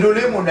kendo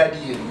lemo na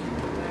adieri.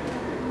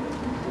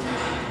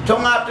 To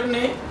ng'at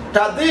ni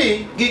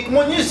tadhi gik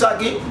monyisa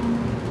gi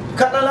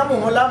kata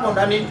lamo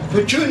nani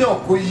to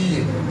chunyo ko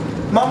yie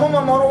mamo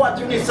moro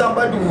wacho ni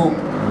samba duong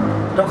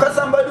to ka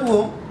samba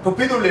duong to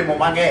pidho olemo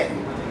mang'eny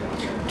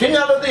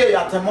tinyalo dhi e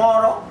yath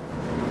moro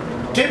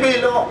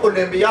tibilo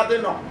olemb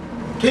yadhno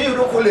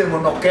tiyudo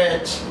kolemo no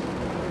kech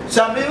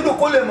sama iyudo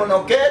kolemo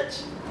no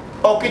kech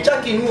ok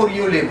ichak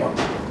inuori olemo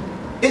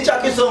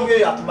ichak isonge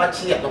yath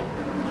machielo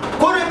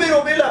koro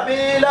ibiro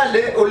bila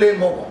le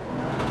olemogo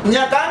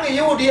nyaka ang'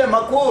 iyudie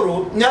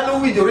makoro nyalo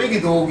winjore gi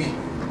dhogi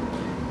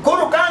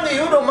koro ka ang'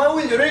 iyudo ma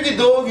winjore gi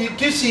dhogi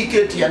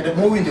tisike tiende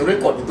mowinjore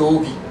kod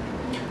dhogi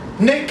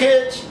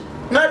nikech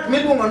ng'at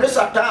miluongo ni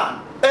Satan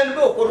en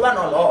be ok odwa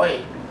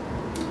noloye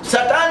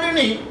Satan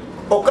ni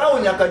okawo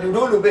nyaka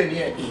jodolo be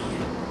nie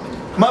iye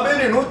ma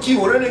bende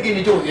nochiwore ni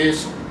gin jo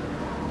Yesu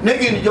ni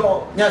gin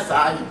jo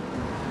Nyasaye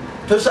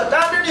to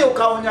Satan ni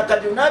okawo nyaka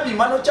jonabi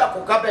manochako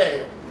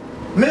kabeyo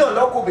mi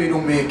oloko bedo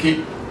meke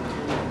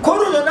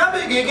koro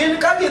jonabi gi gin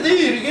ka gidhi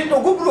irgi to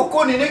gibiro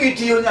koni ni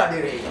gitiyo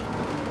nyadiriyo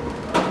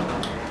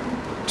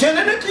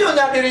tiende ni tiyo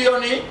nyadiriyo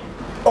ni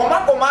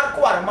omako mar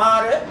kwar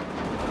mare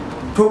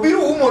to biro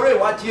umore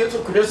wach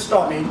Yesu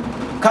Kristo ni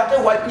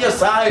kata wach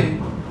Nyasaye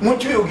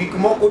mochweyo gik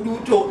moko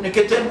duto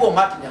nikech en bo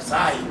ng'at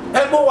Nyasaye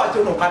en bo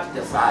wacho no ng'at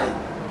Nyasaye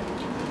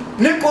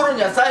ni koro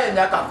Nyasaye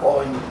nyaka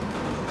kony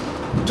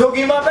to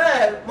gima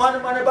ber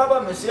mane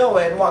baba Mesia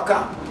owenwa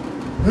ka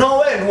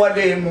nowenwa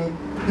lemo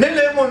ne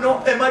lemo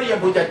no e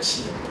mariembo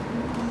jachien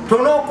to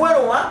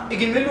nokwerowa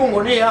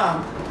gimiluongo ni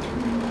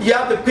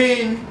yadh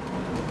piny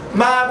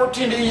mago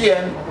tind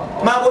yien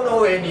mago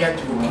noweni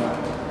ajuki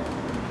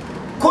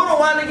koro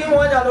wan gima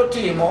wanyalo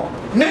timo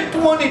ni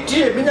tuo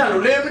nitie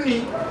minyalo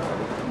lemni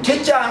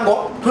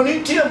tichango to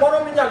nitie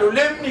moro minyalo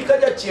lemni ka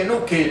jachien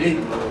okele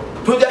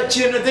to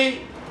jachien dhi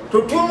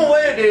to tuo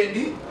moweyo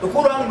dendi to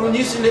koro ang'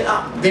 nonyisi ni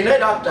dhi ne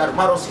daktar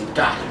mar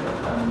osiptal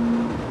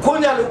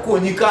konyalo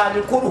konyi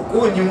kanyo koro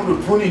konyi mondo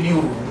tuoni ni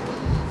orumo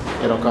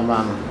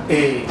erokamano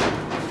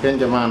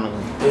penjo mano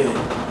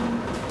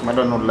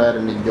madwano ler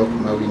ni jok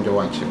mawinjo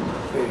wache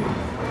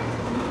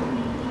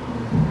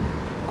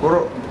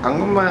koro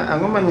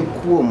ang'o ma ni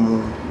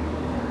kuomu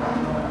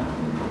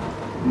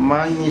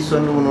manyiso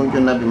ni un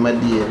jonabi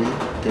madiere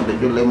kendo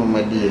jolemo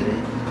madiere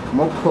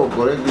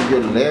mopogore gi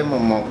jolemo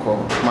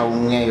moko ma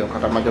ung'eyo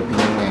kata ma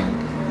jopiny ung'eyo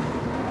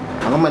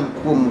ang'o man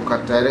kuomu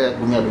kata ere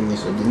unyalo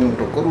nyiso ji ni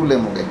to koro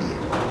ulemo gadier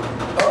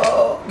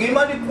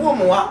gima ni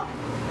kuomwa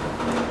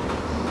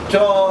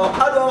to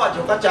adwa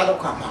wacho kachalo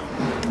kama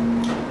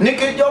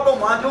nikech jogo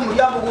ma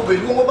jomriambo go be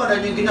luongo mana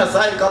nying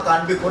Nyasaye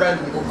kaka an be koro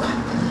aluongo ka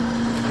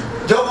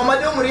jogo ma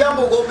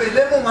jomriambo go be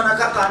lemo mana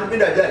kaka an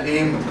bende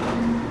ajalemo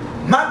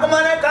mak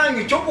mana ka ang'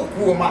 ichopo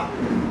kuoma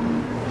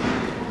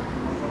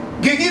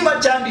gi gima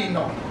chandi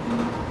no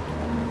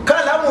ka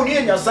lamo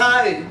ni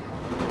Nyasaye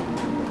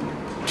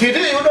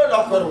tidhi yudo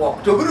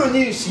lokruok to biro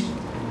nyisi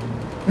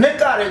ne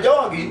kare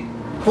jogi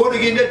pod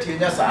gin e tie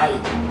Nyasaye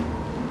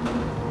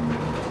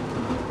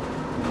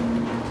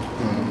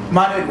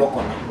mane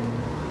dwokona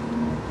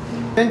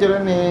penjore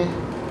ni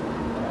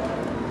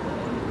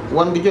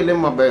wan gi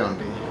jolemo mabeyo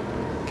ndi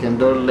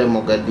kendo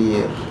lemo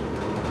gadier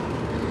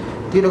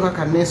tiyudo ka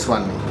kaniswa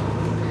ni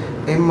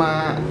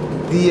ema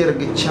dhier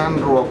gi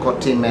chandruok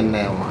otime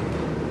newa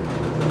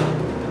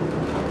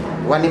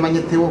wan ema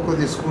nyithiwa ok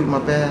odhi skul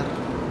maber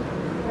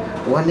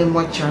wan ema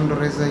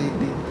wachandore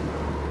zaidi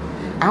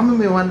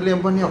amomiyo wan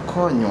lembo ni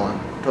okonywa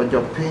to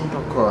jopiny to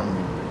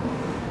konyo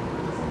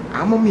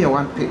amomiyo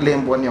wan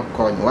lembo ni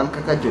okonyo wan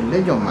kaka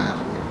jolejo mar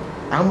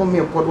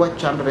amomiyo pod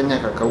wachandore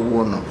nyaka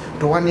kawuono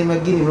to wan ema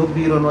gini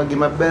nobiro nwa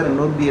gima ber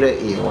nobiro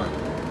iwa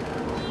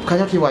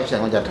kanyo tiwacho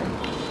ang'o jatend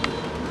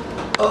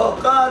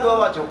ka adwa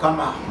wacho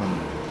kama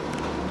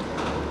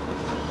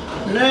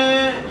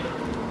ne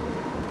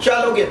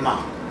chalo gima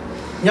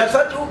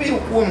Nyasaye obiro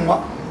kuomwa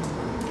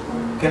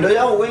kendo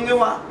yawo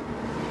wengewa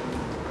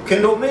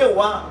kendo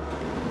miyowa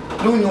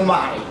lunyu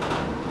mare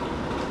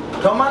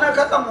to mana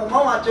kaka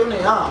muma wacho ni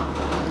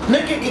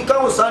ne kik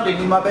ikaw sande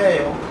ni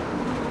mabeyo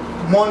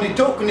mondo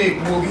itokne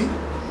guogi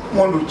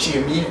mondo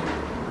chiemie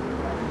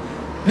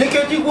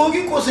nikech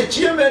guogi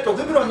kosechieme to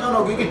gibiro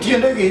nyonogi gi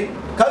tiendegi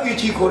ka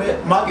gichikore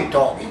ma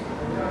gitogi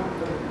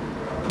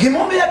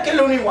gimomiyo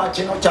akelo ni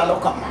wachno chalo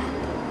kama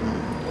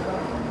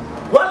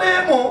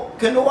walemo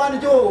kendo wan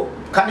jo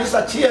kanisa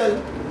achiel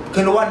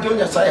kendo wan jo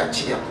Nyasaye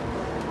achiel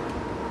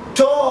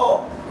to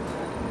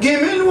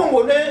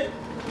gimiluongo ne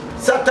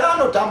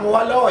Satan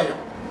otamowa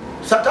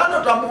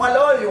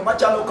loyo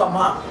machalo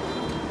kama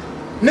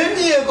ne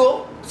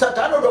nyiego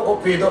Satan odogo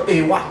pidho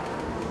iwa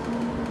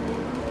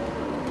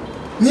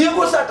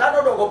nyiego Satan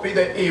odogo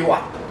pidho iwa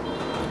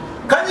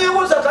ka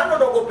nyiego Satan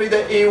odogo pidho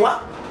iwa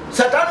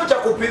Satan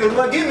ochako pidho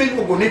nwa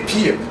gimiluongo ne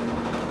piem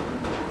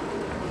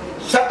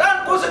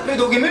Satan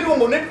kosepidho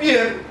gimiluongo ne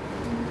piem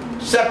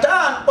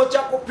Satan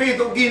ochako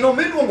pidho gino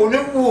miluongo ne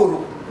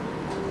wuoro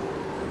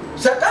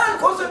Satan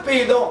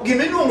kosepidho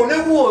gimiluongo ne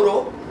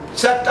wuoro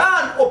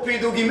Satan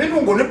opidho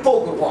gimiluongo ne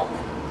pogruok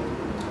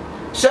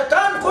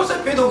Satan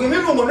kosepidho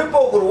gimiluongo ne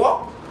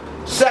pogruok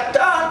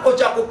Satan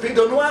ochako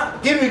pidho nwa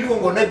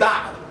gimiluongo ne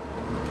dhano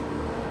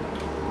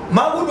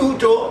mago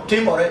duto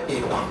timore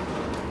iwa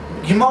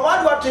gima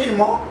wadwa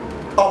timo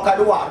ok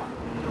adwar,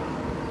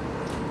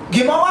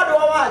 gima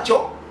wadwa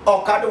wacho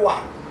ok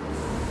adwar.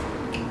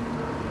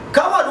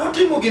 Ka wadwa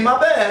timo gima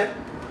ber,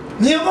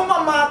 nyiego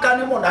mamaka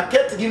ni mondo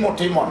aketh gima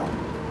otimono.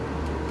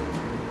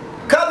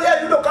 Kadhi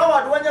ayudo ka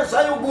wadwa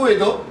Nyasaye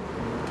ogwedho,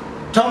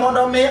 to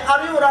mondo mi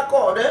ariwra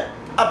kode,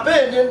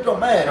 apenje ni to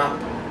mera,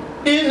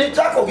 in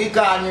ichako gi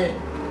kanye?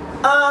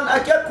 An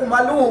akia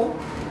kuma lu,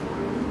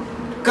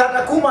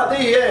 kata kuma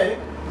dhiye,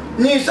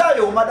 nyisa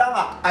yo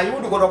madanga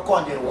ayud godo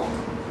konyruok.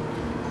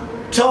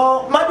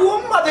 To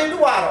maduong' madhi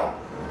dwaro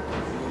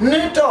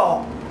ni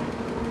to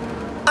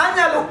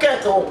anyalo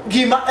ketho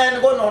gima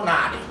en go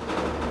nonade.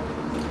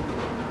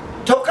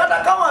 To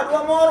kata ka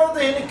wadwa moro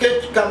dhi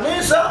nikech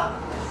kanisa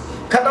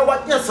kata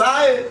wach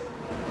Nyasaye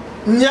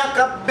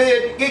nyaka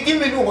bed gi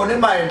gima iluongo ni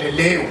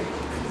maendeleo.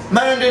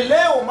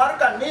 Maendeleo mar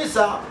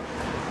kanisa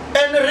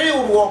en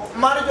riwruok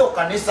mar jo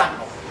kanisa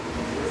no,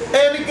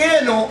 en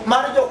geno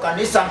mar jo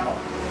kanisa no,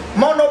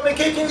 mondo mi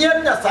kik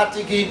nyier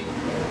Nyasachgi.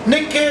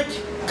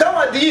 Nikech ka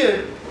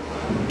wadhier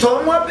to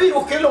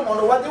wabiro kelo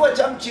mondo wadhi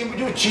wacham chiemb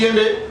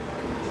jochiende,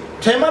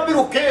 tema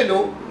biro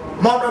kelo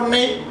mondo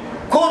mi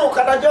koro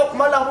kata jok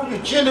malamo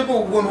jochiende go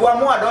wuonwa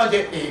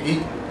mwadonje igi.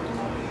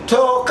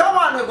 To ka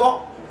wan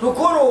go to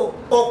koro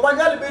ok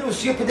wanyal bedo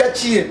osiep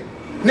jachien,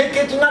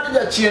 nikech ng'ato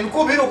jachien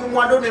kobiro gi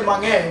mwandu ne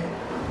mang'eny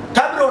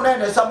tabiro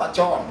nene sama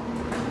chon,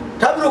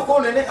 tabiro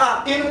kone ni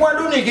in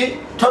mwandu nigi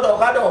to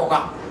doga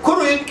doga,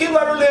 koro in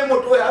kidwaro lemo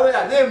to yawe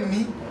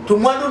alemni to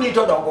mwandu ni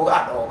to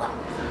doga doga.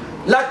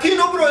 Lakini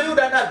obiro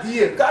yuda na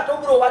dhier kata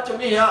obiro wacho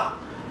ni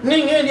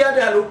ni ng'eni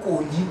adalo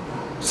konyi,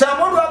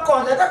 sama odwa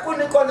konye ka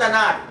kuni konya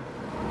nade,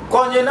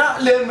 konye na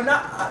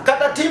lemna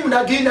kata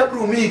timna gina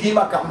biro miyi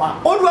gima kama,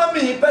 odwa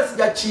miyi pes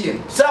jachien,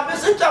 sama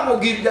isechamo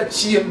gir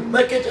jachien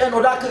nikech en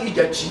odak gi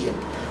jachien,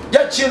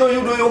 jachien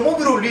oyudo yo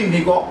mobiro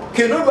linigo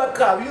kendo odwa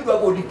kawi odwa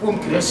goli kuom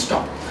Kristo.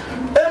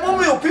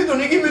 Emomiyo opidho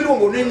ni gima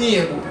iluongo ni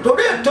nyiego. To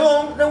de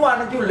tong' ne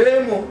wan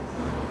jolemo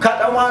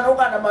kata wan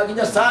oganda mag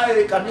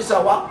Nyasaye kanisa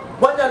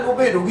wanyalo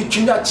bedo gi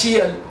chuny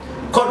achiel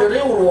kod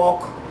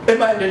riwruok e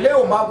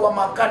maendeleo magwa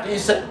mag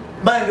kanisa,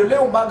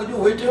 maendeleo mag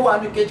jowetewa,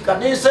 nikech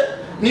kanisa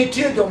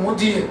nitie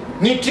jomodhier,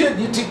 nitie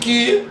nyithi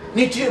kiye,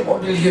 nitie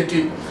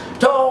modliete.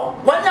 To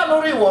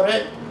wanyalo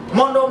riwore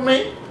mondo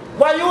mi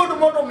wayud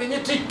mondo mi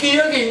nyithi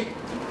kiyegi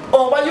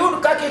wayud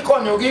kaka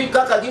ikonyogi,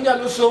 kaka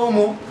ginyalo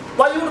somo,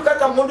 wayud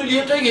kaka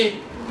modlietegi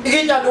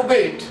ginyalo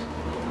bet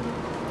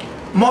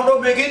mondo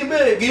mi gin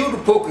be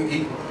giyud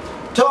pokgi.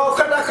 To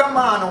kata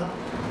kamano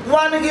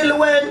wan gi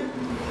lweny,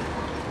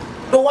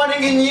 to wan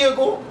gi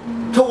nyiego,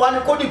 to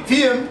wan kod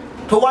piem,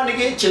 to wan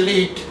gi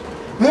chilit.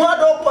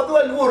 Mwadok wadhi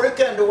waluorre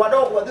kendo,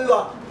 wadok wadhi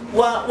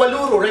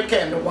waluorre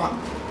kendwa.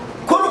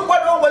 Koro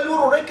kwadok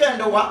waluorre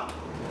kendwa,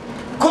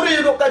 koro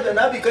yudo ka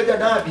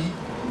janabi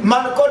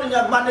man kod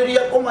man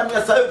rieko man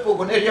Nyasaye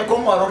opogone rieko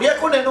moro,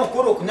 rieko neno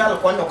koro ok nyal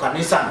konyo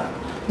kanisa no,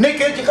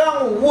 nikech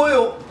ka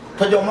owuoyo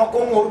to jomoko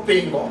ng'ur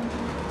pingo,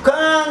 ka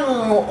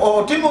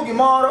otimo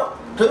gimoro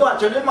to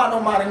iwacho ni mano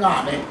mar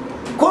ng'ane.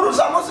 Koro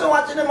sama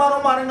osewacho ni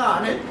mano mar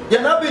ng'ane,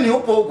 janabi ni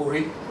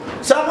opogore.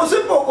 Sama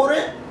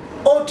osepogore,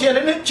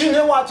 otiende ni chunye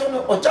wacho ni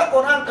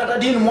ochako rang kata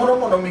din moro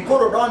mondo mi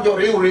koro donjo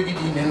riwre gi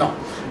dine no,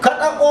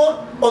 kata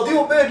odhi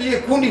obedi e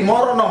kundi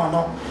moro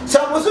nono.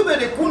 Sama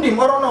osebedo e kundi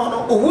moro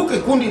nono, owuok e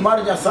kundi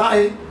mar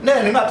Nyasaye, ne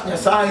en ng'at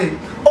Nyasaye,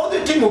 odhi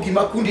timo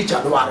gima kundi cha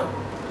dwaro,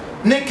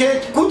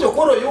 nikech kucho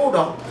koro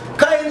yudo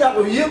ka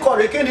inyalo yie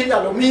kode kendo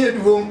inyalo miye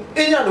duong',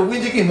 inyalo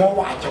winj gima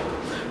owacho.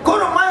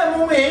 Koro mae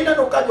momiyo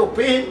ineno ka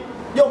jopiny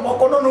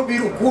jomoko nono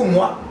biro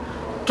kuomwa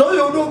to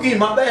yudo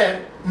gima ber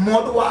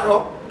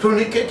modwaro, to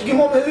nikech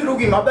gimomiyo yudo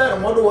gima ber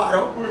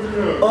modwaro,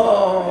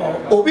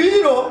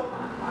 obiro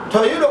to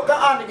yudo ka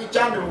an gi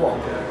chandruok,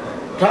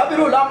 to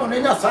abiro lamo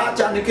ne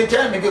Nyasacha nikech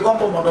en gi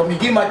gombo mondo mi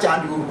gima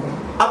chandi orum.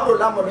 Abiro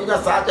lamo ne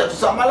Nyasacha, to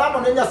sama lamo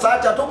ne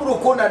Nyasacha to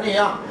biro kona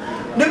niya,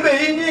 ni be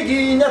in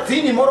gi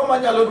nyathini moro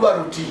manyalo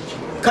dwaro tich,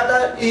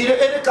 kata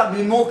ere kama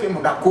imoke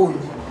mondo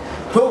akonyi.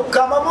 To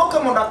kama moke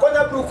mondo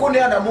akonya biro kone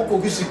an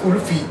amoko gi school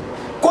fee,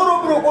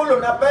 koro biro golo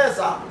na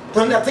pesa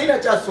to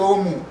nyathina cha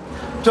somo.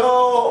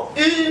 To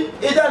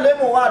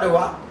ijalemo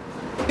wadwa,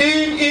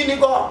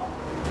 inigo,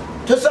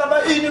 to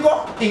sama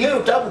inigo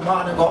ing'eyo tabu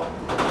mane go,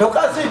 to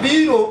kasi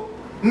biro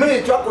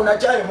mi chwako na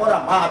chai moro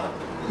amadho,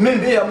 mi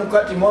miya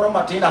mkati moro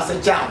matin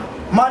asechamo,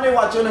 mane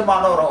wacho ni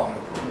mano romo.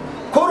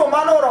 Koro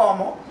mano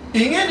romo,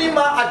 ing'e ni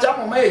ma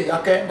achamo me iya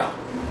kenda.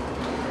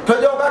 To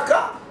joga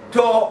ka,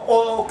 to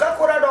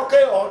kakora doke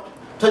ot,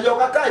 to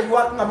joga ka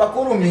ywak ng'ama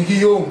koro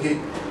migi onge.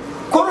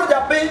 Koro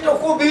japiny to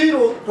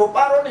kubiro to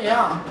paro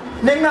niya,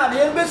 ni ng'ani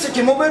en be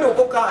seche mobedo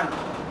kokani,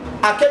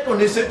 aketo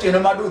ne seche ne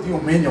madodhi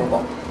omenyo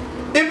go.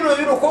 Ibiro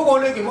yudo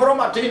kogole gimoro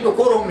matin to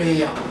koro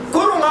miya.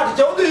 Koro ng'ato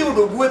cha odhi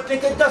yudo gweth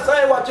nikech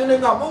Nyasaye wacho ni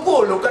ng'ama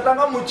ogolo kata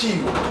ng'ama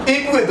ochiwo,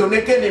 igwedho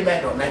ne kendo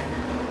imedo ne.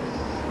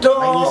 To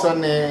manyiso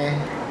ni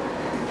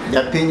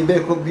japiny be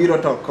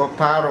kobiro to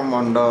koparo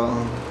mondo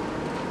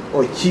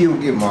ochiw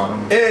gimoro.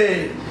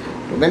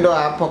 To bende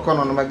apoko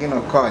nono ma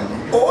gino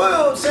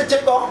konye.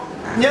 Seche go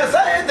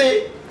Nyasaye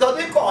dhi to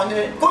dhi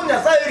konye, ko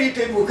Nyasaye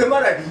rite duoke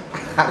mar adi.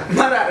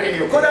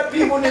 Marario, koda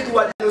pimo ni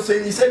tuwa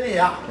senyiseni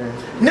ya.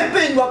 Ne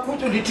penywa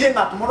kutu nitie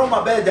ng'at moro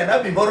maber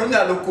janabi moro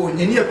nyalo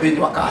konyi ni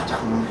penywa kacha.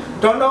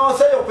 To no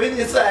seyo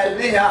piny Israel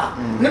ni ya.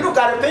 Ne to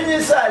kare piny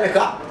Israel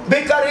ka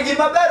be kare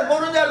gima ber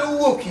moro nyalo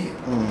wuoki.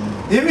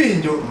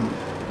 Iwinjo.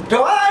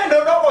 To ai ndo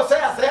dogo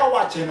seya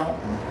wachino.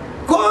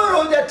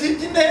 Koro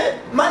jatijne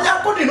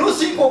manyako ni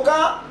nusiko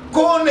ka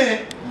kone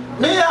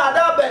ni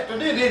ada beto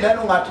ni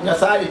neno ng'at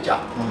Nyasaye cha.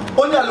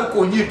 Onyalo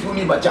konyi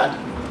tuni machandi.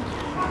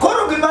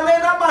 Koro gima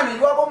nena mani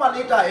yuago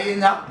malita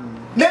ahinya.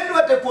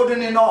 Nenwete pod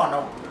ni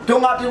nono. To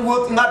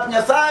ng'at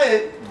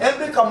Nyasaye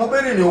embe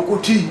kamobere ni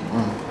okuti.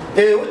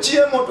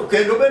 Ochiemo to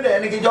kendo bende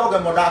en gi joge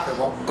modake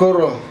go.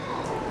 Koro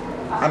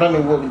ana ni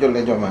wuog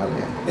jolejo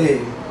mare.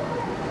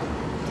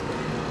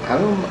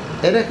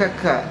 Ere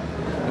kaka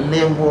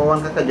lembo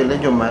wan kaka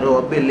jolejo mare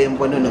wabe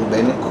lembo ni onego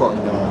bed ni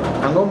konyo.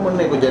 Ang'o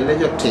monego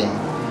jolejo tim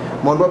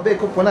mondo wabe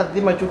kopo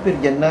nadhi machopo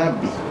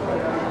janabi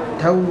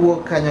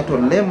tawuok kanyo to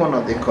lemo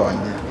no dhi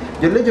konya.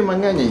 Jolejo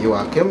mang'eny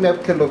ywak emne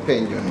kelo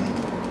penjo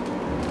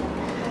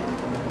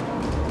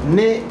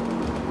ni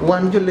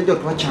wan jolejo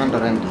to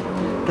wachandore ndi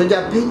to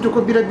japiny to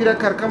kobira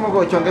kar kama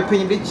go chonge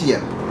piny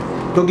dichiel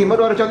to gima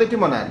dwaro chonge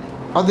timo nade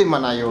odhi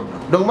mana yudo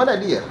dong mana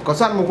adier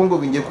kosan mokwongo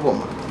winje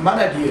kuoma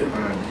mana adier.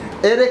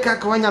 Ere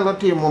kaka wanyalo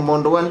timo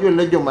mondo wan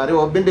jolejo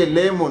mariwa bende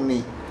lemo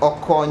ni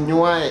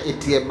okonywa e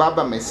tie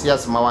baba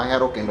Mesias ma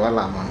wahero kendo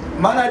walamo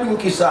mana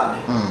duki sana.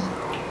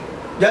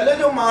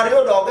 Jalejo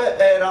Mario doge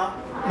era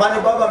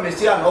mane baba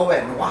Mesias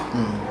nowenwa.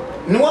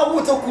 Nwa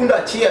wuotho kunda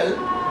achiel,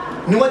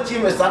 nwa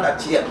chieme sana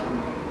achiel.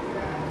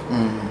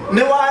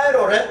 Ne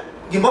waherore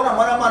gimoro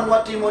amora man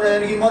watimo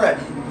en gimoro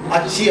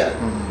achiel.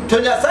 To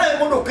Nyasaye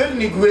mondo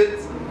okelni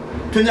gweth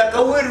to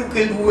nyaka weru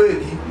kendu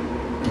wegi.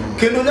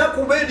 Kendo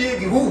nyaka ubedie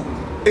gi hu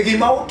e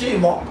gima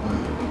utimo.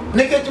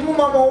 Nikech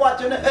muma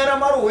wacho ne era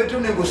mar owete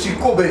onego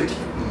sik obedi.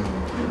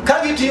 Ka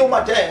gitiyo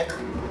matek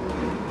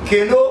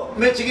kendo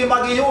mechgi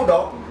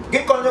magiyudo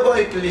gikonyogo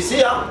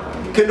eklesia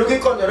kendo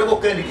gikonyorego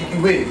kendgi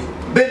giwegi.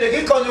 Bende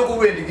gikonyogo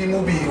wendgi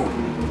mobiro.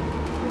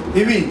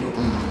 Iwinjo.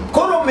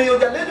 Koro miyo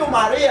jalejo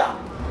Maria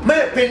me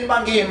piny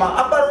mangima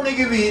aparo ni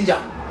giwinja.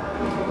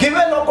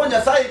 Giwe loko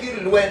Nyasaye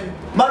gir lweny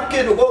mar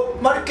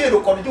kedo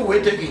kod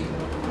jowetegi.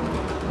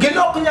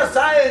 Gilok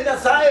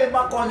Nyasaye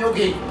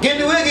makonyogi.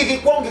 Gin wegi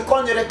gikwong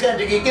gikonyre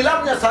kendgi.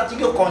 Gilam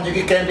Nyasachgi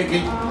okonygi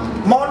kendgi.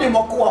 Mondi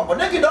mokwongo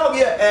ne gidogi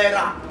e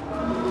era.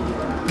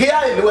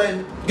 Gia e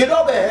lweny.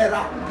 Gidogi e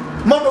era.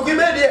 Mondo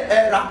gibedie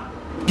era.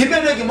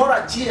 Gibedie gimoro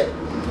achiel.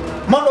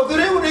 Mondo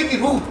giriwre gi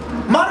Ruth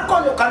mar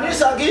konyo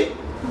kanisa gi,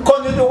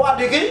 konyo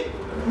jowadgi,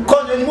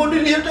 konyo mondo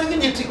lietegi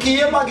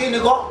nyitikie magin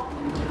go.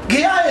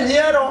 Gia e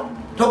nyiero,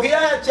 to gia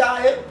e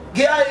chaye,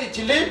 gia e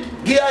chilit,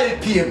 gia e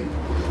piem.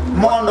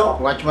 Mondo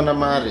wach mana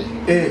mari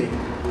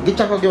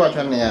gichako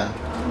giwacho niya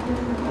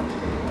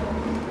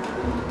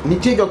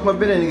nitie jok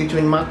mabende nigi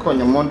chuny mar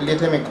konyo mondo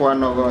liete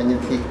mikwanogo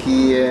nyithi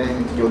kiye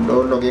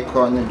jodolo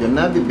gikonyo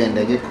jonabi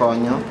bende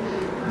gikonyo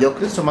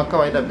jokristo ma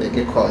kawaida be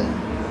gikonyo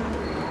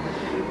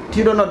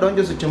tido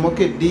nodonjo seche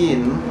moko e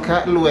din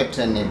ka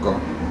lwete nigo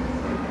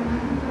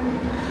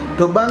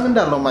to bang'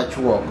 ndalo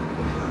machuok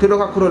tido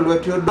ka koro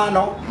lwete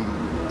odano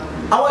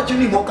awacho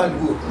ni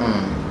mokaluo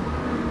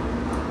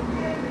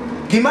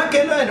gima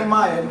kelo en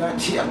ma en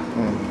achiel.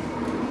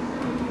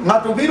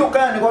 Ng'ato biro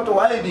ka en go to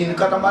wae din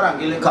kata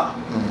marangile ka.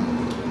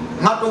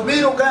 Ng'ato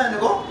biro ka en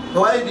go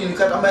to wae din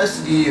kata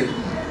mesdir.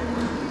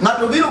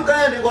 Ng'ato biro ka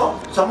en go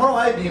samoro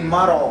wae din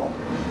maro.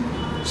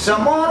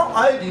 Samoro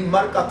wae din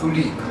mar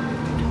Katolik.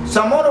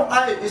 Samoro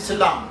wae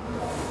Islam.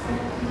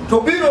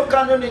 To biro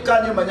kanyo ni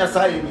kanyo ma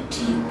Nyasaye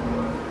nitie.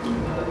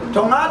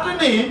 To ng'ato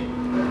ni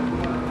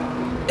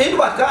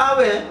idwa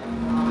kawe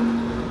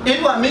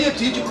idwa miye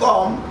tij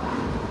kom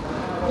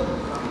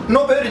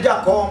no beri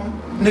jakom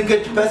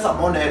nikech pesa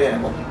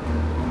monerego.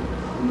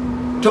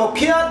 To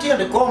kia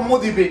tiende kom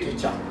modhi bete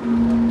cha.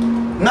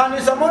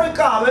 Ng'ani samoro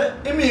kawe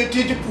imiye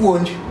tij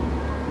puonj.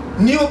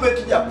 Ni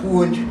obet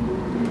japuonj.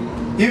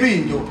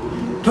 Iwinjo.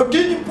 To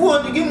tij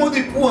puonj gi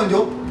modhi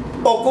puonjo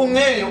ok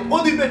ong'eyo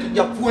odhi bet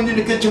japuonj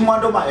nikech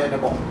mwandu ma en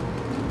go.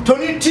 To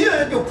nitie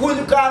jopuonj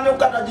kanyo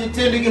kata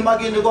nyithindgi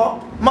magin go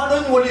mano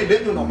nyuol e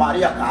lejono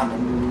Maria kanyo.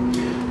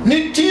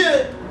 Nitie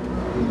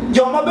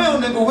joma be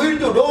onego wir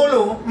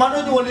jodolo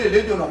mano nyuol e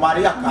lejono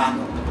Maria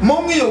kanyo.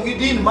 Mong'iyo gi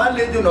din mar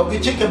lejono gi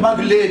chike mag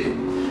lejo.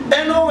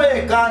 En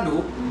owe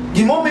kando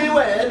gimomiyo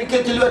iweye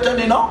nikech lwete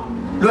ni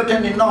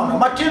nono.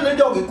 Matiende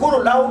jogi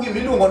koro lawo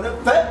gimiluongo ni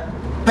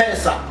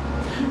pesa.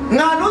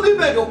 Ng'ano dhi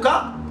bedo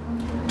ka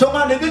to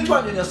ng'ane dhi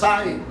chwanyo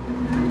Nyasaye.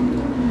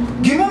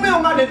 Gimomiyo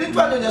ng'ane dhi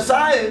chwanyo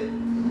Nyasaye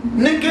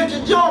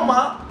nikech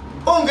joma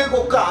onge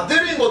go ka dhi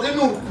ringo dhi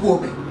nur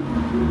kuome.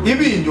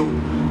 Iwinjo.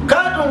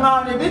 Kato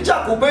ng'ani dhi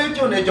chako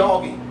becho ne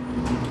jogi.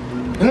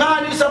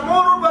 Ng'ani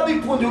samoro dwa dhi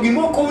puonjo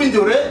gimoko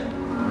winjore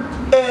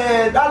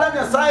e dala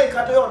Nyasaye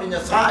kata od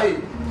Nyasaye.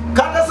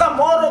 Kata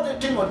samoro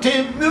dhi timo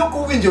tim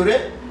mioko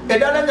winjore e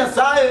dala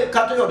Nyasaye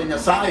kata od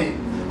Nyasaye.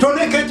 To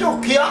nikech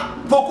okia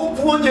pok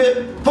opuonje,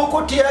 pok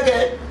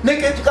otiege,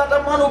 nikech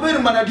kata mano ber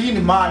mana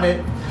din mane.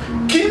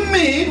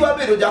 Kimi dwa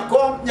bedo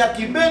jakom nyaka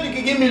ibed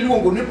gi gima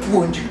iluongo ni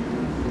puonj.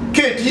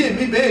 Ketie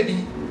mibedi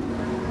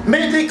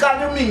midhi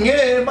kanyo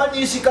ming'e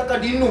manyisi kaka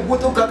dinno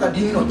wuotho, kaka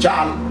dinno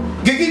chal,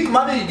 gi gik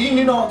mane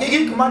dinno, gi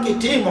gik ma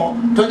kitimo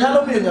to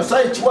nyalo miyo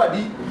Nyasaye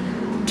chwadi.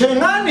 To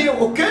ng'ani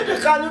okete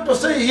kanyo to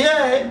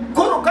seyie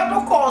koro kata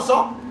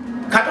okoso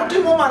kata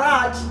otimo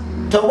marach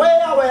to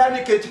weya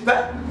nikech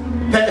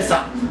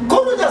pesa.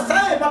 Koro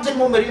Nyasaye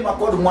matimo mirima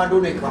kod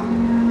mwandu ne ka,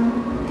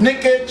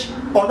 nikech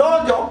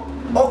odonjo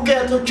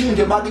oketho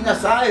chunje mag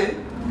Nyasaye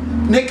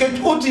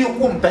nikech otiyo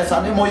kuom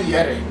pesa ne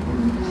moyiere.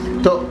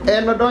 To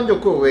en odonjo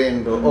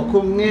kowendo, ok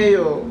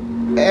ong'eyo,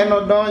 en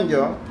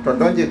odonjo to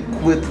donjo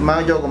kweth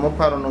ma jogo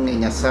moparo nong'e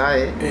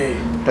Nyasaye.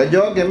 To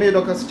joge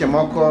miyudo ka seche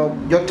moko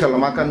jotelo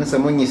ma kanisa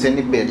monyise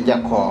ni bed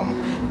jakom,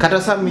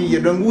 kata sami yie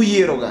dong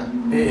uyiero ga,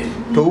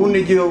 to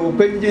uni ji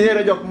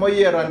openjiere jok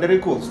moyiero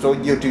Andrikos to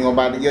ji oting'o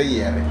badgi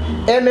oyiere.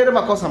 En ere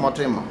makosa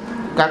motimo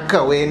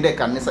kaka wende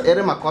kanisa,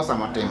 ere makosa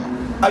motimo?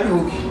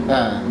 Ayugi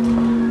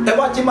e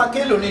wachi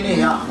makelo nini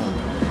ya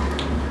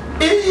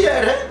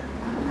iyiere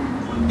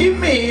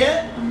imiye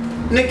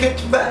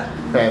nikech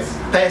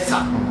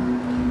pesa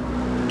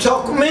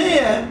chok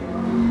miye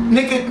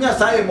nikech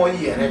Nyasaye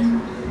moyiere,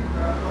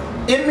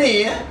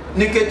 imiye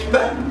nikech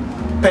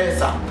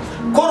pesa.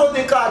 Koro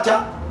dhi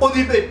kacha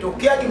odhi beto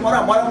kia gimoro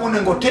amora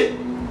monego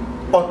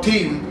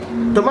otim.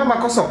 To ma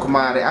makosa ok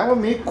mare, ang'o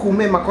mi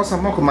kume makosa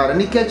mok mare?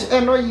 Nikech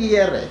en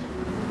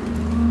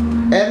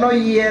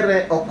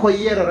oyiere, ok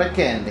oyierore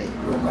kende.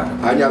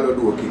 Anyalo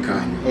duoki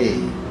kanyo.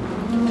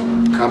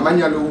 Kama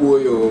nyalo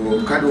wuoyo,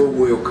 kadwa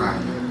wuoyo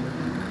kanyo,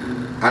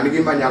 an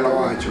gima nyalo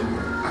wacho,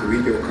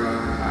 awinjo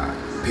ka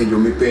penjo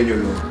mipenjo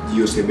no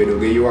ji osebedo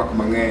gi ywak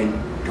mang'eny,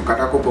 to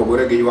kata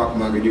kopogore gi ywak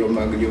mag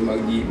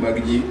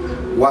ji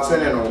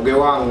waseneno gi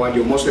wang'wa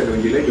joma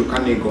osedonjo lejo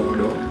kane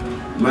godo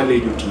ma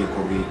lejo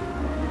tiekogi.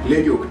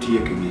 Lejo ok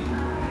tiekgi,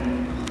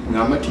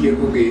 ng'ama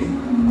tiekogi.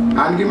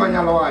 An gima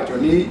nyalo wacho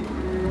ni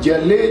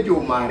jalejo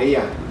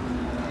Maria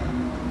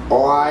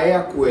oae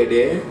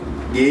akwede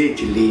gi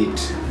ich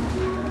lit,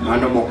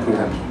 mano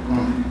mokwongo.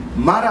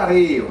 Mar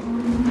ariyo,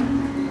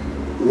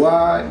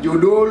 wa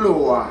jodolo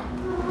wa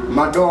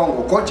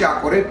madongo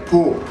kochakore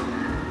Pope,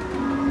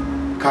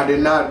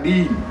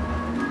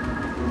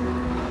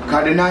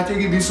 Kardinache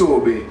gi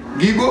bisobe,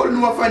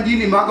 gigolnwa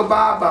fanjini mag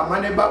baba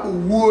mane babu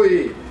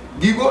wuoye,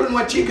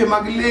 gigolnwa chike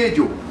mag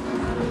lejo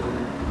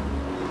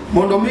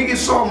mondo mi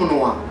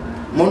gisomnwa,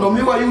 mondo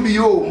mi wayud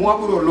yo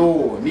mwabro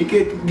luwo,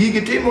 nikech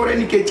gigi timore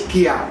nikech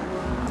kia.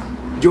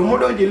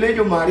 Jomodonjo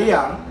lejo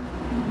Maria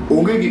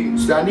onge gi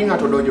sani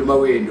ng'ato donjo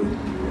mawendo,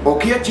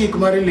 okia chik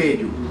mar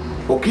lejo,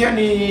 okia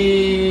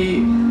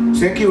ni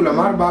secular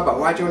mar baba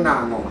wacho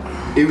nang'o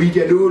ewi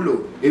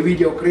jadolo, ewi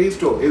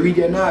jokristo, ewi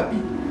janabi.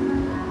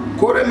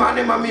 Kore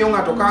mane mamiyo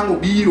ng'ato kang'o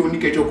biro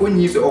nikech ok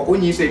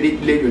onyise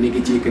lejo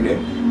nigi chikne,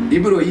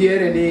 ibro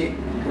yiere ni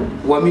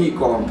wami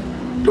kom,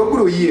 to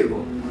bro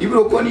yiego.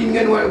 Ibro koni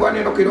ng'en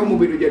waneno kiromo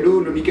bedo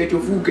jadolo nikech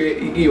ofuke,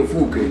 igi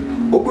ofuke.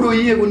 Obro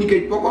yiego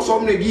nikech pok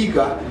osomne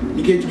gika,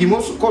 nikech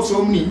gimos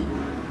kosomni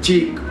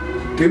chik,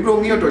 to ibro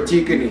ng'iyo to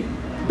chikni.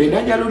 Bende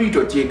anyalo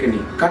rito chikni,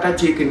 kata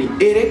chikni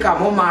ere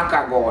kama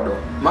omaka godo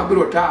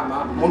mabiro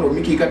tama mondo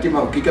mi kika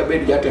tima kika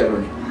bed jatelo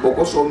ni.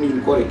 Ok osomni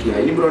in kore kia,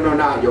 ibro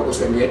nona jogo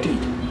osemiya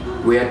tich,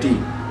 weya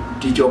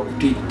tich ok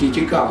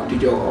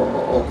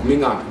mi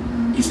ng'ato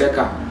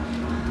iseka.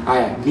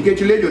 Aya,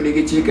 nikech lejo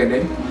nigi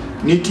chikene,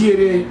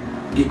 nitiere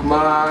gik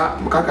ma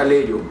kaka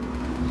lejo.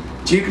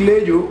 Chik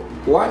lejo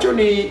wacho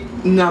ni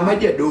ng'ama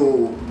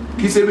jadoo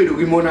kisebedo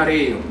gi mon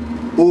ariyo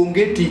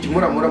onge tich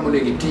moro amora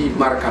monego iti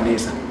mar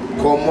kanisa.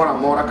 Kom moro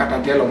amora kata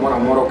telo moro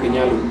amora ok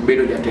inyalo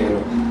bedo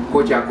jatelo,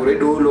 kochakore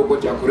dolo,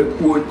 kochakore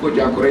puonj,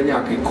 kochakore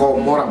nyaka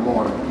kom moro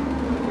amora.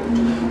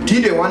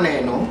 Tinde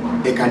waneno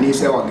e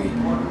kanise wagi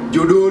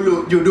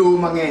jodolo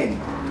mang'eny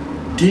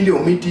tinde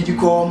omi tij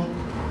kom,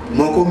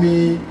 moko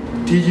mi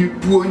tij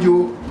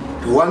puonjo,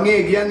 to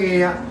wang'egi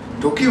ang'eya,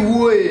 to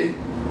kiwuoye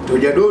to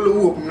jadolo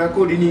wuok na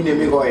kodi nine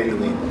migo e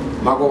lweny.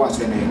 Mago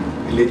waseneno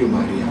e lejo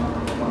Maria.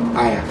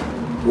 Aya,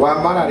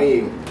 mar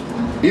ariyo,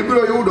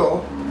 ibro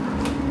yudo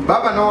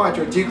baba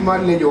nowacho chik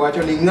mar lejo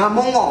wacho ni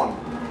ng'amo ng'ol,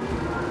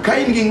 ka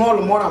in gi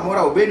ng'ol moro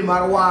amora, obed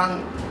mar wang',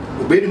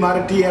 obed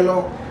mar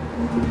tielo,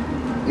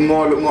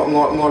 ng'ol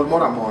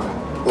moro amora,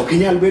 ok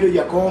inyal bedo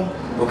jakom,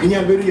 ok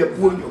inyal bedo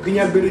japuonj, ok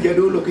inyal bedo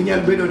jadolo, ok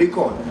inyal bedo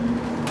dikon.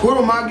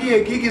 Koro magi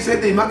e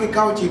gisedhi magi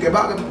kawo chike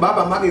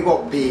baba magi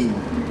go piny.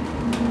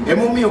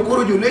 Emomiyo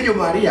koro jolejo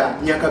Maria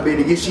nyaka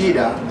bed gi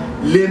shida,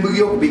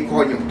 lembgi ok bi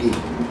konyogi.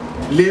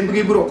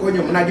 Lembgi biro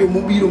konyo mana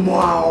jomobiro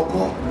moa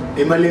oko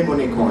ema lemo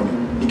ne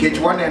konyo.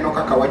 Nikech waneno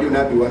kaka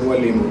wajonabi wan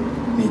walemo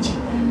ni ji.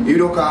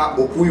 Iyudo ka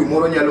okuyu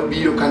moro nyalo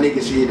biro ka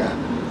nigi shida,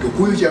 to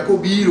okuyu chako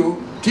biro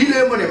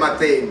tilemo ne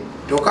mathin,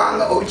 to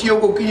ka ochiewo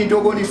gokinyi to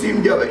ogoni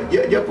sim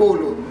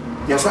japolo,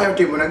 Nyasaye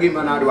otimona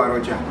gima nadwaro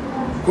cha,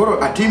 koro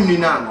atim ni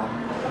nang'o?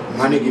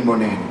 Mane gima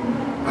oneno.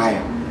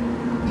 Aya,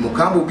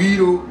 Mukambo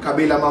biro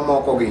kabila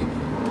mamoko gi.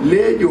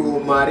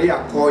 Lejo Maria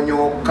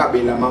konyo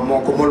kabila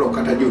mamoko molo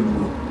kata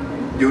Joluo.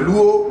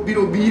 Joluo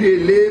biro bire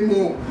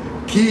lemo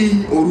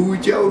Kiny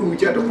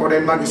orucha to pod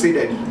en mag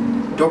sidadi.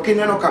 To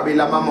kineno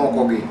kabila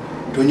mamokogi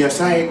to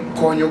Nyasaye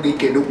konyogi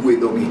kendo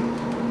gwedhogi.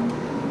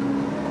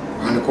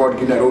 An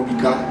kodgi Nairobi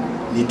ka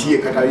nitie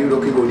kata yudo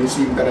kigoni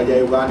sim kata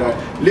ja Uganda.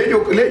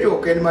 Lejo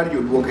ok en mar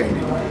joluo kende.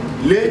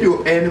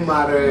 Lejo en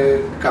mar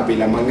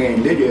kabila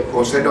mang'eny. Lejo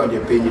osedonjo e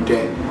piny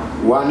te.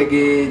 Wan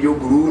gi jo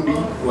Burundi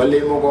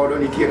walemo godo,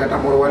 nitie kata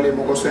moro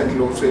walemo go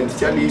St.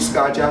 Charles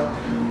kacha.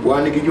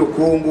 Wan gi jo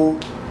Congo,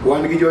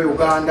 wan gi jo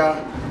Uganda,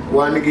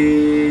 wan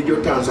gi jo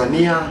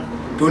Tanzania.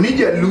 To ni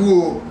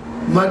jaluo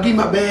magi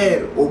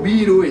maber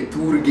obiro e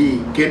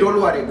thurgi kendo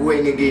olwar e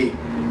gweng'gi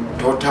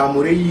to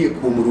tamore yie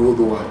kuom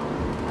ruodhwa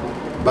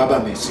Baba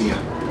Mesia.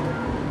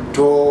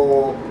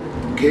 To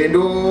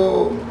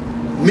kendo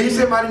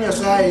mise mar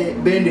Nyasaye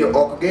bende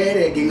ok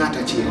gere gi ng'at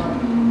achiel.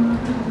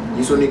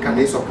 Nyiso ni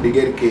kanisa ok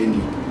diger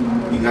kendi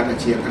gi ng'at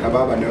achiel. Kata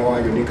Baba ne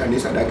owacho ni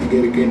kanisa dak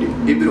ger kendi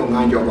ibiro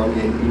ng'anjo go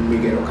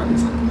migero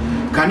kanisa.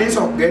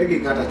 Kanisa ok ger gi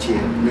ng'at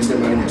achiel, mise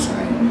mar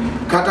Nyasaye.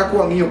 Kata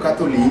kwa ng'iyo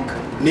Catholic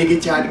nigi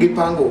chad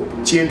gipango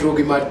chenro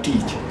gi mar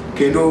tich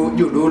kendo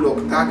jodolo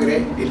ok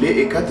thagre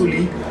e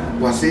Catholic,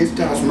 wa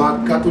sisters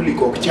mag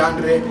Catholic ok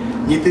chandre,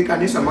 nyithi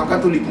kanisa mag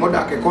Catholic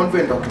modak e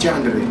convent ok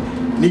chandre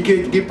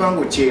nikech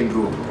gipango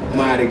chenro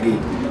margi.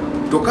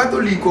 To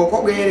Catholic ok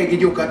ogere gi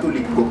jo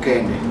Catholic go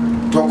kende,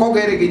 to ok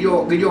ogere gi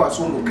jo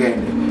asungu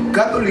kende.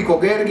 Catholic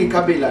oger gi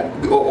kabila,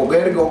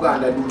 oger gi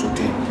oganda duto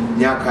te.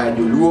 Nyaka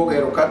joluo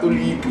ogero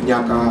Catholic,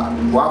 nyaka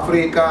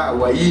Afrika,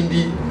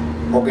 Wahindi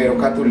ogero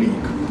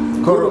Catholic.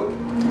 Koro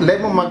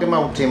lemo mage ma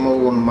utimo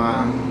wuon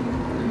ma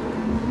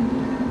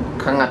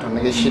ka ng'ato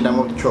nigi shida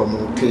mochomo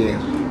utir?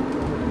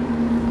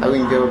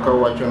 Awinjo ka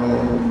wacho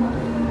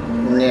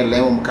ng'e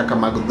lemo kaka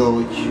mag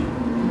dhoch,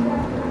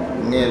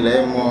 ng'e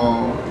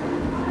lemo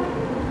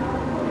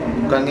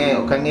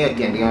kang'eyo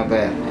tiendgi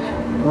maber.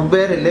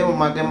 Uber lemo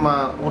mage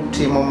ma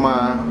utimo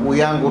ma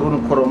uyangoru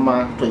koro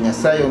ma to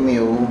Nyasaye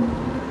omiyo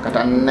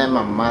kata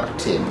nema mar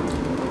timo?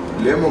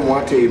 Lemo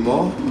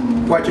mwatimo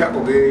wachako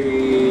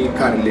gi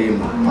kar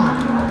lemo.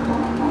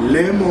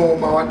 Lemo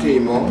ma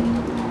watimo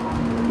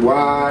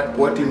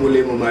watimo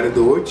lemo mar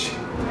dhoch.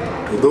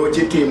 To dhoch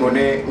itimo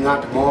ne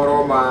ng'at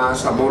moro ma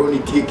samoro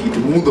nitie kit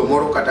mudho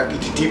moro kata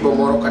kit tipo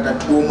moro kata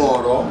tuo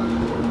moro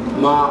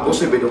ma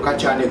osebedo ka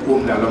chane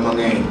kuom ndalo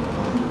mang'eny.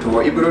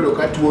 To ibiro yudo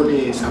ka tuo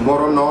ni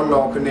samoro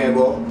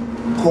noloknego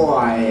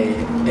koa e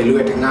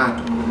lwet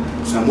ng'ato.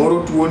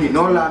 Samoro tuo ni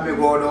nolame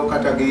godo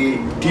kata gi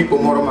tipo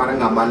moro mar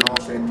ng'ama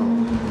nosetho.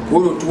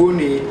 Koro tuo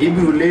ni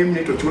ibiro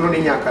lemni to chuno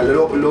ni nyaka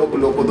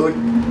loko dho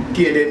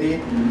tiende ni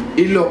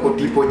iloko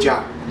tipo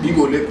cha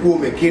igole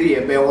kuome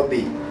kiriembe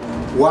odhi.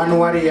 Wan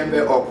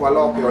wariembe ok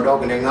waloke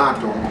odogne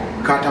ng'ato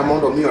kata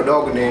mondo mi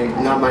odogne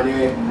ng'ama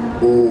ne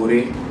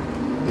ore,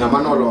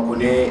 ng'ama noloko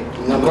ne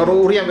ng'ama.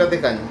 Koro uriembe dhi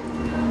kanyo?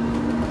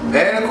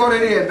 Koro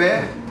iriembe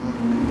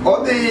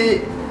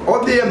odhi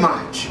e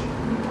mach.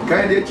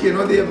 Kaende chien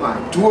odhi e mach.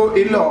 Tuo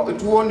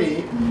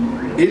ni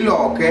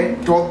iloke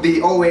to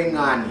dhi owe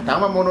ng'ani.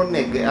 Ama mono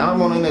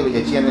nego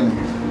jachien ni?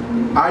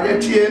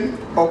 Jachien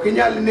ok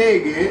inyal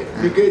nege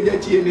nikech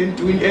jachien en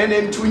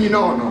chuny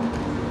nono.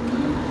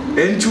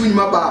 En chuny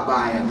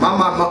mababaya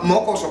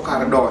mokoso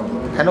kar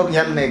donjo. En ok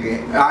nyal nege?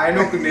 En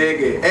ok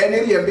nege. En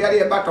iriembe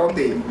ariemba to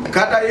dhi.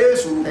 Kata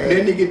Yesu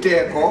ne nigi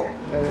teko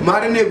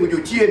mar nego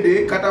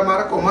jochiende kata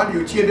mar komand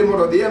jochiende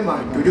mondo dhi e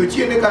mach. To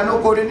jochiende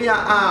kanokore ni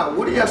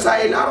wuod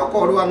Nyasaye laro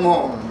kodwa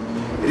ang'o.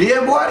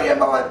 Riemba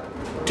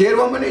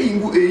terwa mana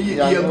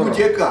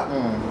iyanguche ka.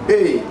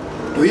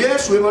 To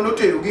Yesu ema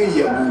notero gi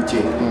iyanguche.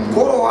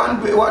 Koro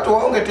wato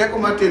waonge teko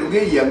mar tero gi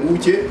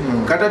iyanguche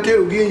kata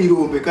tero gi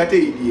irombe kata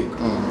e diek.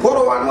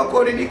 Koro wan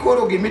wakore ni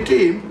koro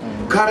gimitim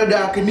kar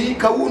dak ni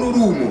kawuono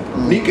rumo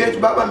nikech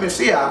Baba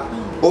Mesia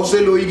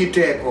oseloyi gi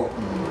teko.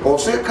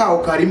 Osekawo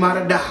kari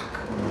mar dak.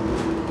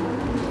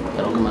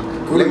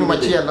 Lemo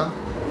machielo?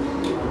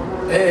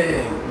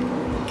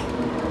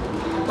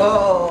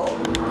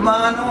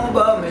 Mano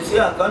Baba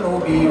Mesia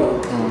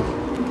kanobiro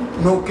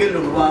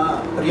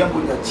nokelonwa riambo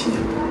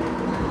jachien.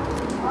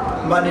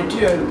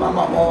 Manitie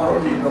mama moro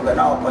ni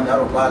nogana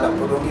okonyalo bala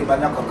pod ngima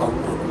nyaka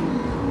kawuono.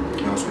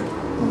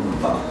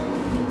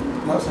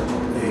 Nosetho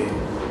e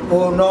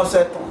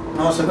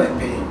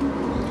piny.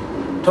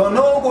 To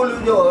nogolo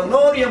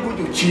noriembo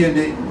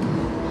jochiende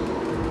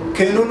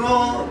kendo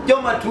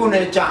joma tuo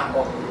ne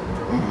chango.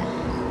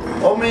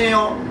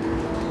 Omiyo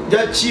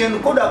jachien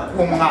koda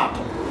kuom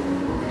ng'ato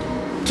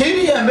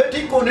tiriembe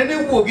tikone ni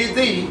wuogi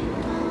dhi,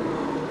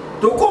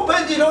 to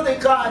kopenji nodhi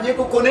kanye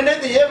kokone ne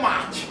dhi e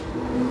mach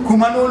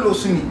kuma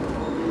nolosni.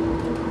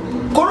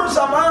 Koro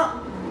sama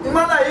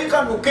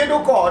malaika no kedo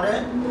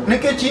kode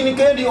nikech in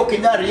kendi ok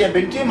inyal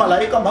riembe, nitie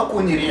malaika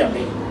makonyi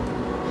riembe.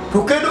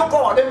 To kedo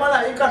kode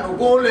malaika no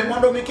gole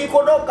mondo mi kik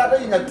odog kata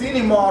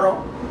nyathini moro,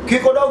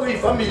 kik odog i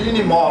famili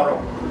ni moro.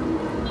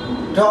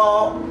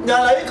 To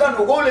malaika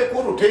no gole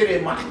koro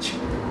tere mach.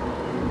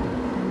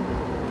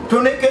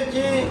 To nikech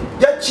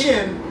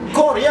jachien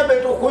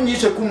koriembe to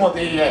konyise kuma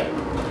odhiye,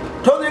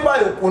 to dhi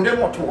bayo kuonde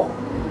motuo.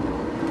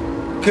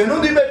 Kendo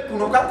dhi bet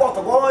kuno ka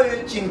koth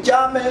goye, chieng'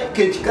 chame,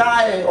 kech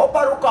kae,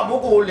 oparo kama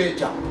ogole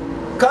cha.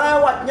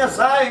 ka wat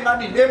Nyasaye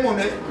ngani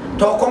lemone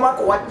to koma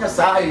ko wat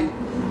Nyasaye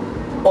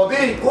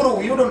obi kuru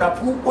yudo na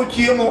pu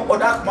ochiemo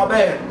odak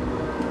maber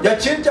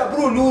jachien cha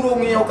bro luro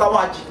ng'iyo ka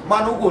wach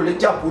mano gole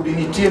chapudi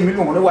nitie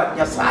miluongo ni wat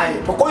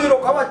Nyasaye to koyudo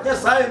ka wat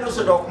Nyasaye no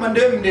sedok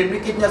mandem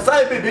nikech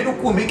Nyasaye be bedo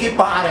kuomi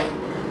kipare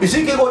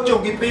isiki go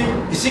chongi piny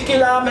isiki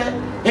lame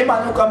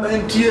imanyo kama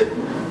entie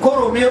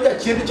koro miyo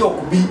jachien cha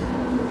ok bi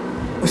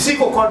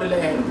usiko kod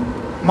lemo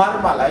mar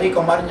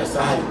malaika mar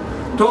Nyasaye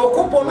to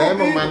kopo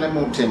lemo mane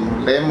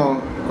mutim lemo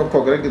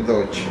kopogre gi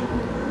dhoch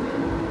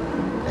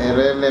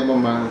ere lemo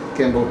ma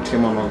kendo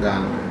timo no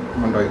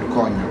mondo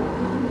ikonyo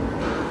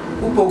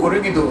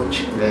upogore gi dhoch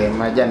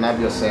ma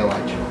janabi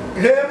osewacho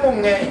lemo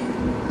ng'eny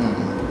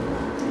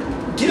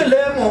tie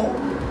lemo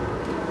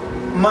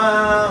ma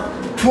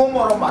tuo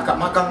moro maka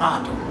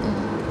ng'ato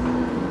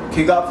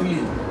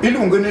kigafili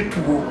iluongo ni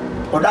tuo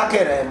odak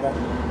e remo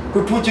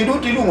to tuoche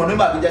duto iluongo ni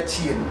mag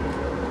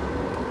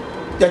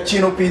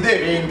jachien opidhe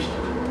rembi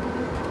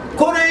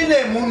koro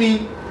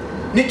ilemoni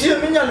nitie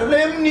minyalo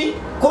lemni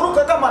koro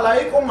kaka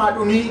malaika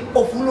ong'ado ni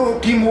ofulo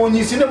timo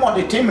nyisi ni mondo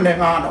itimne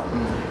ng'ano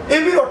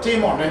ibiro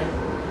timone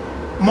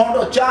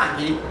mondo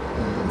changi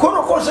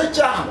koro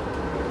kosechango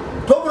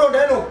to biro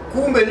neno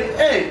kumbe ni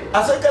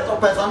aseketho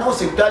pesa no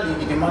hospitali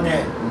higni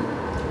mang'eny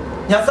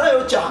Nyasaye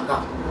ochanga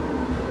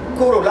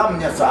koro lam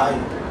Nyasaye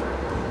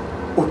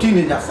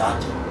otini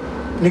Nyasache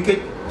nikech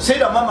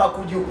sida mama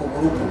kuji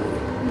upogore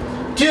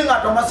tie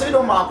ng'ato ma sida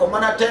omako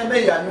mana teme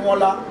e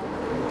anyuola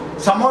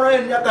samoro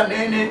en nyaka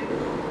nene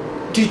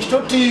tich to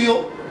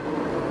tiyo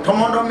to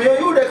mondo mi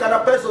oyude kata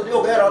pesa odhi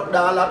ogero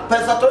dala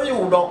pesa to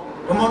yudo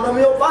to mondo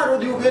mi oparo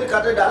odhi oger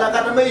kata dala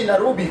kata me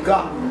Nairobi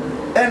ka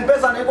en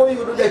pesa ne go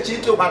yudo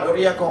jachien to ng'ado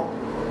rieko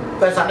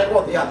pesa ne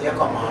go dhi adhiya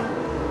kamano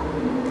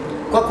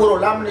ka koro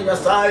lam ni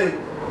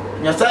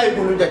Nyasaye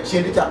golo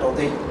jachien cha to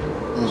dhi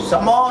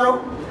samoro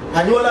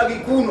anyuola gi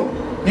kuno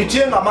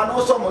nitie ng'ama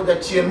nosomo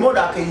jachien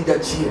modak e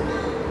jachien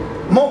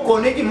moko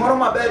ni gimoro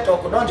maber to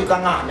ok donji ka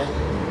ng'ane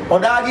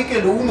odagi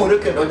kendo umore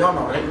kendo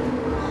nyonore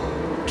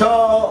to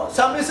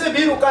samise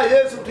biro ka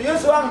Yesu to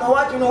Yesu ang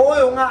nowacho no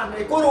oyo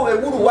ng'ane koro we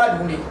uru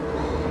waduni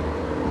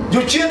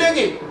jochiende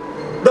gi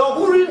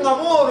doguru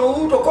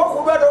ng'amoro to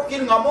koko bedo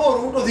kin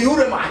ng'amoro to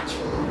dhiure mach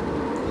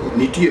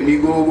nitie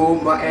migogo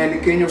ma en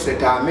kenyo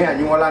setame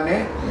anyuola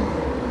ne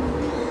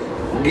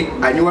gi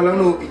anyuola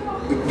no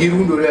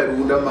girundore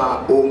arunda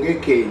ma onge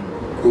keny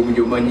kuom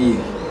joma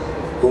nyiri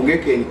onge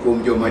keny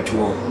kuom joma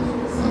chuo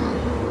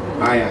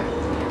aya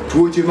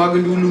tuoche mag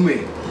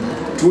ndulume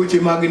tuoche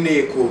mag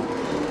neko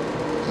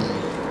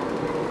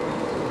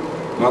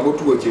mago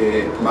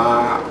tuoche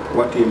ma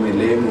watime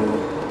lemo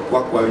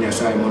wakwayo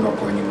Nyasaye mondo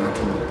okony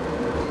ng'atno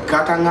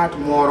kata ng'at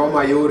moro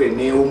ma yore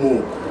ne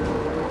omoko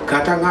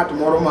kata ng'at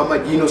moro ma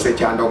majino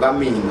osechando ga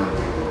minga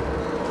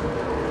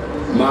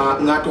ma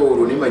ng'ato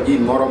oro ni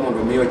majin moro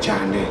mondo mi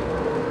ochande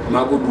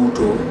mago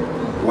duto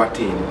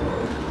watim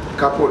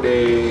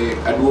kapode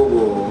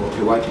aduogo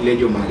e wach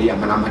Lejo Maria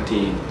mana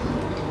matin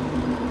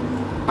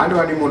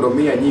andwa ni mondo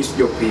mi anyis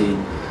jopiny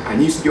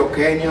anyis jo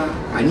Kenya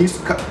anyis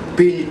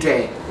piny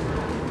te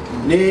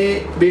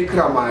ni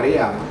Bikira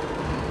Maria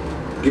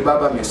gi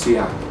Baba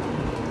Mesia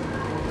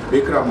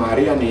Bikira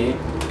Maria ni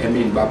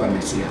emin Baba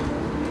Mesia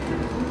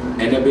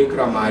ene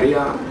Bikira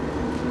Maria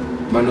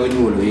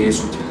manonyuolo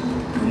Yesu cha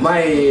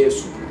mae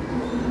Yesu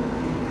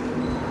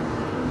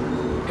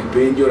e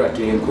penjo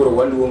rateng koro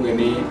waluonge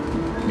ni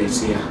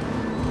Mesia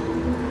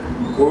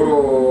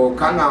koro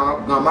ka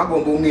ng'ama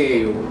gombo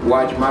ng'eyo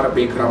wach mar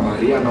Bikira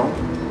Maria no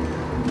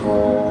to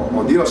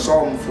odhi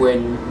osom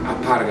fweny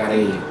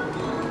 12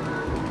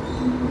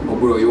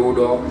 obiro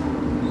yudo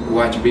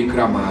wach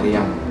Bikira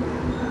Maria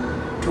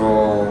to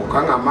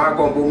ka ng'ama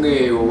gombo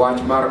ng'eyo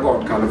wach mar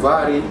Got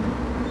Kalvari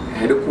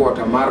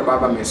headquarter mar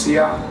Baba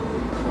Mesia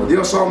odhi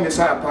osom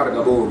Isaya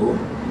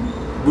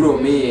 18 biro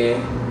miye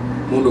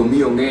mondo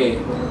mi ong'e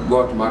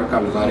got mar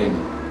Kalvari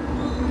no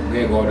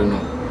ng'e godno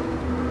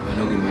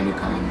mano gima ni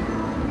kanyo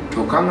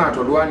to ka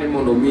ng'ato dwa ni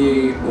mondo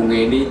mi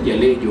ong'e ni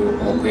jalejo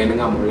ok en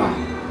ng'amola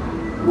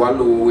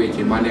waluwo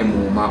weche mane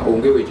muma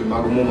onge weche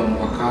mag muma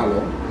mwakalo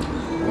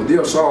odhi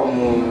osom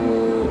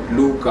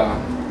Luka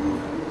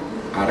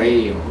 2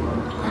 kare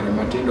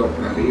matindo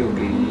 20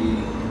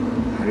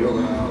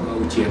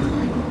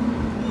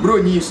 bro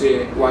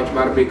nyise wach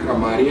mar Bikira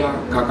Maria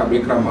kaka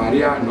Bikira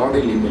Maria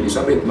nodhi limo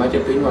Elizabeth mache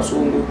piny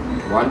wasungu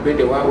wan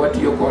bende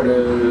watiyo kod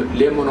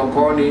lemo no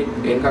koni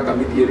en kaka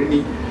midhieri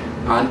ni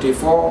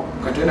antifo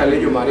katena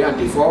Lejo Maria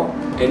antifo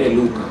ene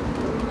Luka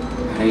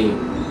 2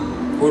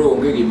 koro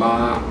onge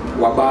gima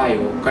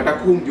wabayo kata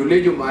kuom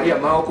jolejo Maria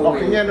ma ok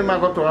onge nyende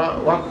mago to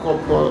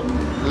wakopo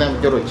lem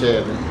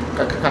jorochere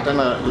kata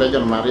na Lejo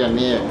Maria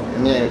ni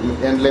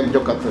en lem jo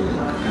Catholic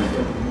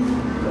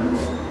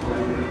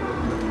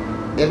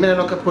emene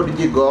no ka pod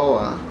ji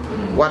gowa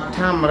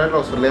watamre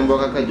loso lembo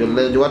kaka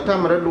jolejo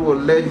watamre luwo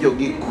lejo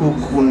gi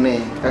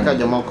kukune kaka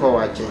jomoko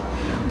wache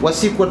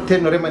wasiko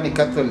tenore mani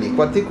Catholic,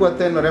 watiko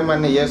tenore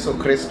mani Yesu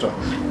Kristo.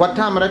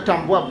 Watamre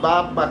tambua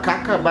baba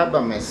kaka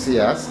baba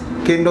Mesias,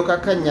 kendo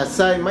kaka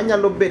Nyasaye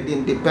manyalo bed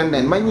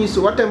independent,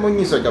 manyiso watemo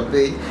nyiso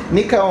jopiny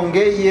ni ka onge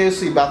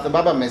Yesu ibath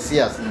baba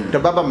Mesias, to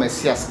baba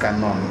Mesias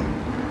kanon.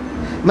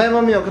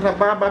 Mema miyo kata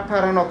baba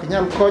paro nok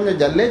nyal konyo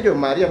jalejo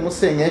Maria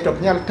museng'e to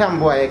ok nyal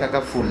tambua e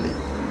kaka fully.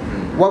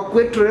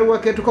 Wakwetre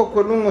waketu ko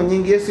kolungo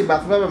nying Yesu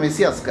ibath baba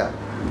Mesias ka,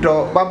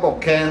 to baba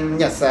ken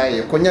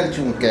Nyasaye ko nyal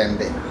chung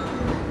kende.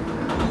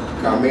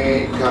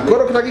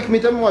 Koro kata gik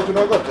mitemo wacho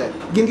no gote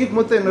gin gik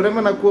motenore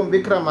mana kuom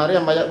Bikira Maria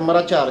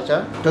marachar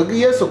cha to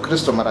gi Yesu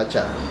Kristo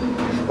marachar.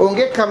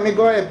 Onge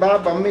kamigo e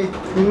baba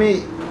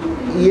mi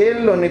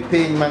yelo ni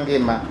piny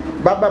mangima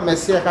baba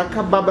Mesias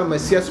kaka baba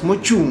Mesias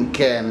mochung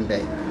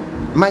kende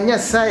ma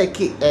Nyasaye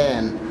ki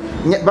en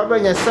baba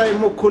Nyasaye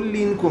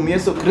mokolin kuom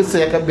Yesu Kristo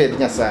yaka bed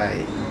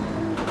Nyasaye.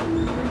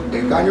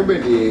 Kanyo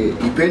bende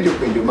ipenjo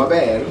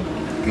maber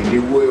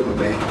kendo wuoyo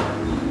maber.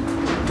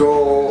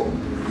 To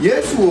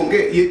Yesu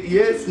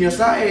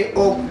Nyasaye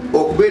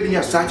ok bed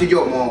Nyasach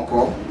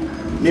jomoko,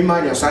 ni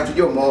ma Nyasach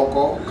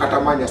jomoko kata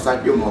ma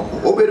Nyasach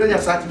jomoko. Obedo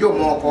Nyasach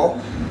jomoko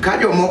ka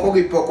jomoko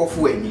gi pok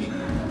ofwenye.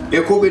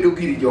 Eko bedo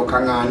giri joka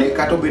ng'ane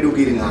kata obedo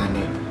giri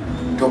ng'ane.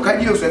 To ka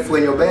ji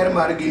osefwenyo ber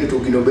mar gino to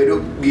gino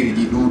bedo giri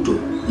ji duto.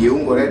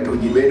 Yeungore to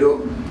ji bedo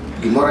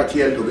gimoro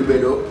achiel to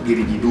gibedo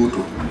giri ji duto.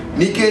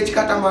 Nikech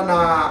kata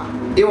mana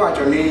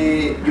iwacho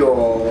ni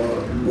jo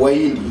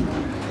Waindi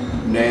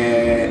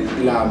ne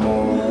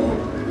lamo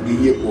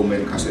giye kuom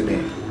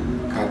Melkisedek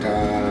kata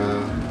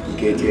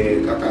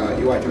nikech kaka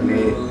iwacho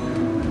ni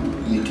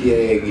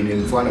nitie gine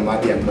mfano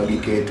mar dhiang' ma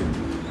giketo.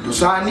 To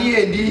sani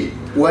endi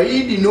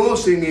Waindi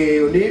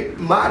noseng'eyo ni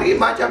mari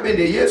macha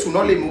bende Yesu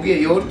nolimogi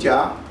e yor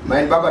cha, ma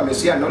en baba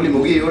Mesia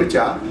nolimogi e yor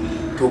cha,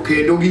 to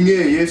kendo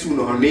ging'eyo Yesu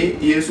no ni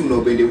Yesu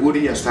no bende wuod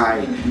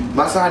Nyasaye.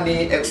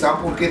 Masani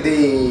example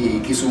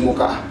kidhi Kisumu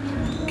ka,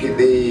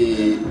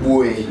 kidhi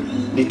Buoyi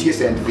nitie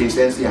St.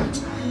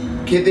 Vincentians,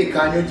 kidhi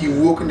kanyo ji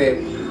wuok ne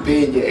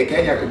pinje e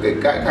Kenya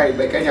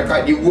Kenya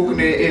ka ji wuok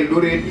ne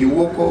Eldoret, ji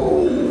wuok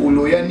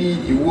Uloyani,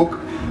 ji wuok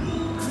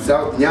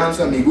South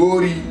Nyanza,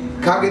 Migori,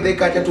 ka gidhi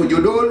kacha to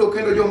jodolo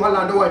kendo joma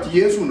lando wach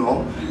Yesu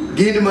no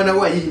gin mana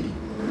Waindi,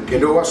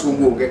 kendo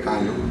wasungu onge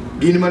kanyo.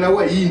 Gin mana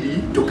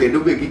Waindi to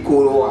kendo be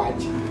gikoro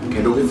wach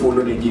kendo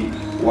gifulo ne ji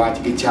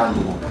wach gi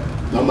chandruok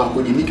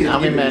mamako ji nikech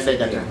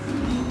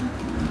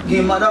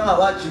gima danga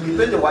wach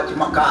nipende wach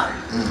makare.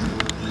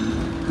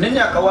 Ni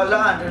nyaka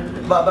walande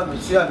baba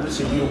Mesias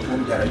nosebiro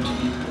kuom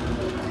jarati.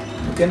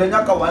 Kendo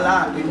nyaka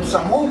walande ni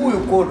samo wuoyo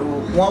kodo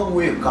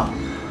mwawuoyo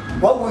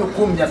wawuoyo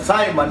kuom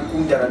Nyasaye man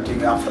kuom jarati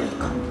e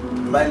Afrika.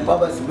 Ma en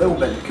baba Simeon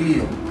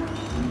Belkio.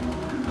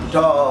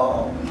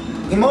 To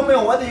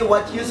gimomiyo wadhi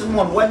wach Yesu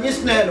mondo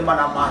wanyis ne en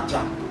mana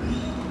macha.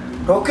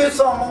 To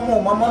kisomo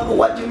muma mondo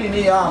wacho ni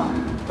niya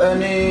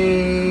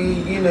ni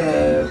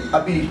gine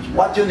abich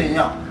wacho ni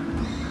niya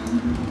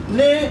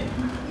ni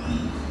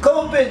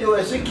kao penjo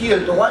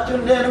Ezekiel to wacho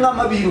ni en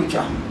ng'ama biro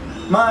cha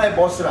ma e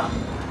Bosra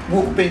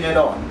buk piny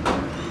Edom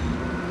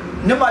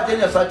ni mache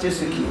Nyasach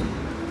Ezekiel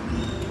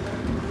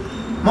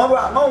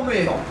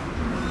momiyo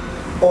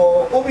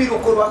obiro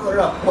korwako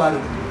rakwaro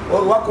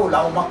orwako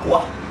law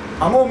makwa.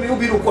 Ang'o mi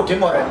obiro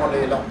kotimo remo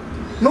lilo?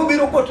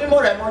 Nobiro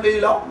kotimo remo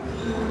lilo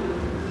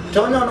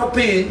to onyono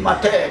piny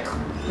matek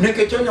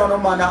nikech onyono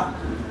mana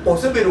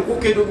osebedo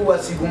kokedo gi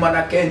wasigu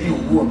mana kendi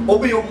owuon.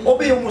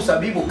 Obiyo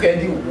musabibu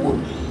kendi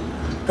owuon.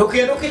 To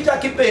kendo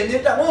kichaki penje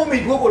tang'o mi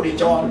duogo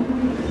dichon?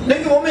 Ne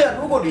gimomiyo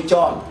aduogo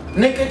dichon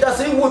nikech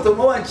asewuotho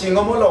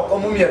mawaching'a moloko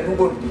momiyo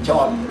aduogo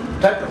dichon.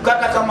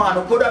 Kata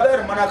kamano pod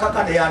aber mana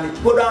kaka ne an,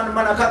 pod an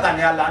mana kaka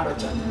ne alando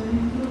cha.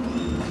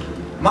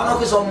 Mano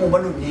kisomo muma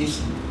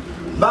nonyisi.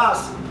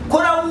 Bas,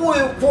 kora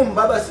wuoyo kuom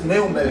baba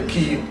Simeon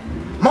Belkio.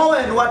 Ma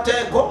en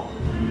wateko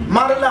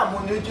mar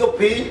lamo ne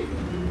jopiny,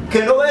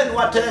 kendo en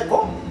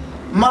wateko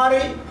mar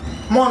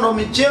mondo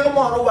mi chieng'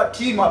 moro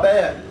wati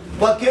maber,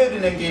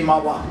 waked ne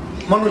ngimawa.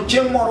 Mondo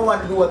chieng' moro wan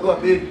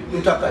wabed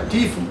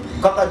utakatifu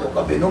kaka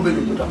joka be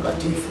nobedo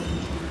utakatifu.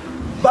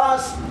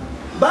 Bas,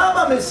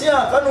 baba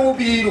Mesias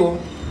kanobiro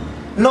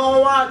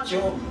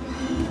nowacho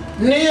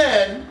ni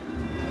en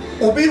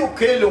obiro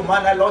kelo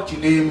mana loch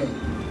lemo.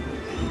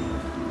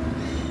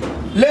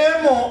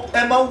 Lemo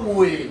ema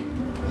wuoye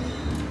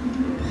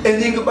e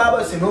nying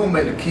baba Simeon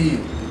Belkio.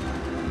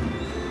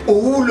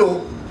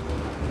 Oulo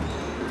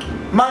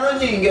mano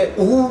nyinge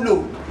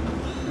Oulo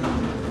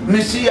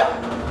Mesia.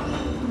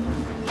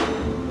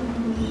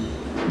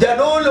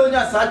 Jadolo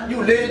Nyasach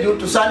julejo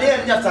to sani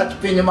en Nyasach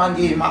piny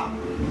mangima.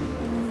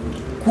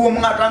 Kuom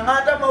ng'ata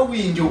ng'ata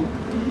mawinjo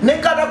ne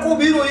kata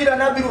kubiro ira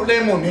nabiro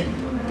lemo ni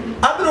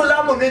abiro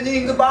lamo ne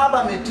nying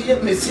baba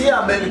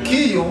Mesia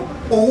Belkio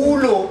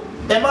Oulo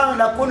ema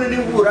na kono ni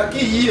wura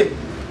ki yie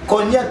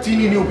konya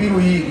tini ni obiro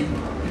iri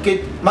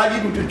ke magi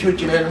duto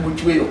chochine en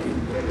mochweyo ki.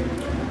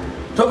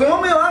 To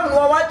gimomiyo an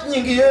wawach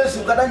nying Yesu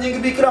kata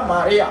nying Bikira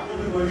Maria.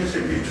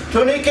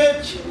 To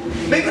nikech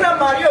Bikira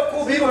Maria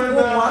kubiro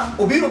kuomwa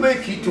obiro be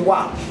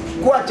kitwa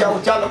kwa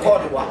chalo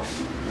kodwa.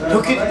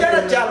 To kit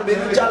jara chalo be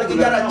chalo gi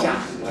jara cha.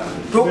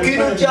 to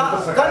kino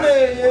cha kane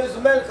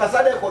Yesu mel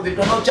kasade ko to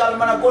no chal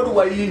mana ko du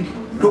waindi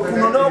to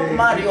kuno no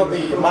Mario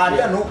be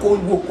Maria no ko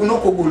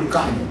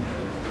gulkan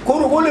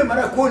kuru gule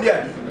mana kundi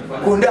adi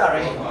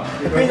kundare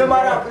pinyo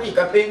mara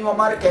Afrika pinyo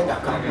mara Kenya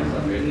ka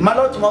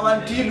malot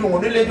mawantilu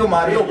ngole jo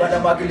Mario gada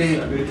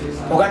magile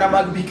ogana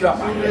magbikra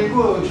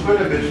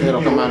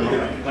Pero kamano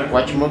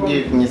wach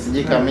mogi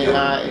nyisiji kama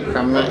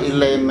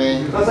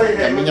ileme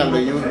kaminya lo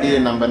yudi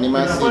namba ni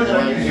masi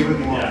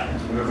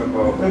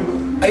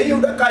ayo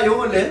da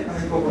kayole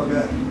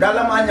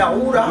dala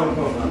manyaura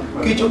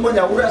kichopo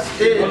nyaura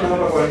state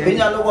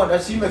pinya logo da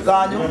sime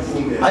kanyo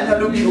anya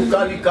lo biru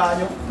kali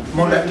kanyo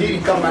monatiri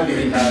kama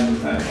le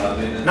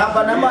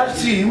namba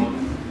sim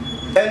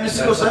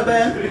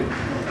N07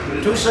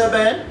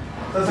 27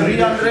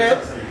 300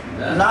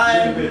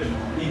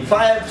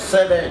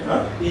 957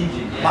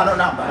 mano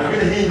namba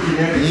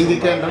nyingi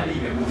kenda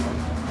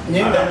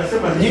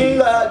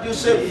nyinga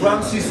Joseph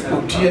Francis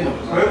Otieno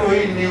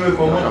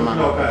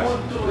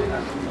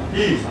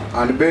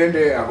an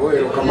bende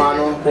agoyo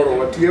kamano koro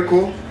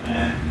watieko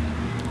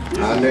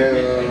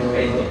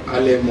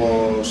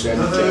alemo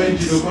sente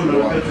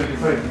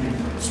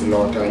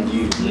Slota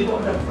Njiri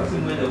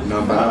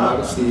namba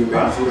mar simu 07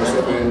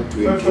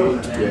 28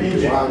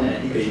 21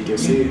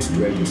 86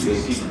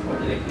 26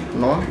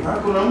 no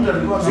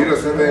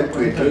 07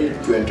 28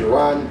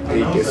 21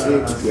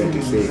 86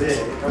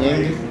 26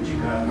 nyingi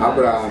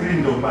Abraham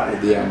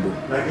Odhiambo.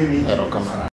 Pero kamano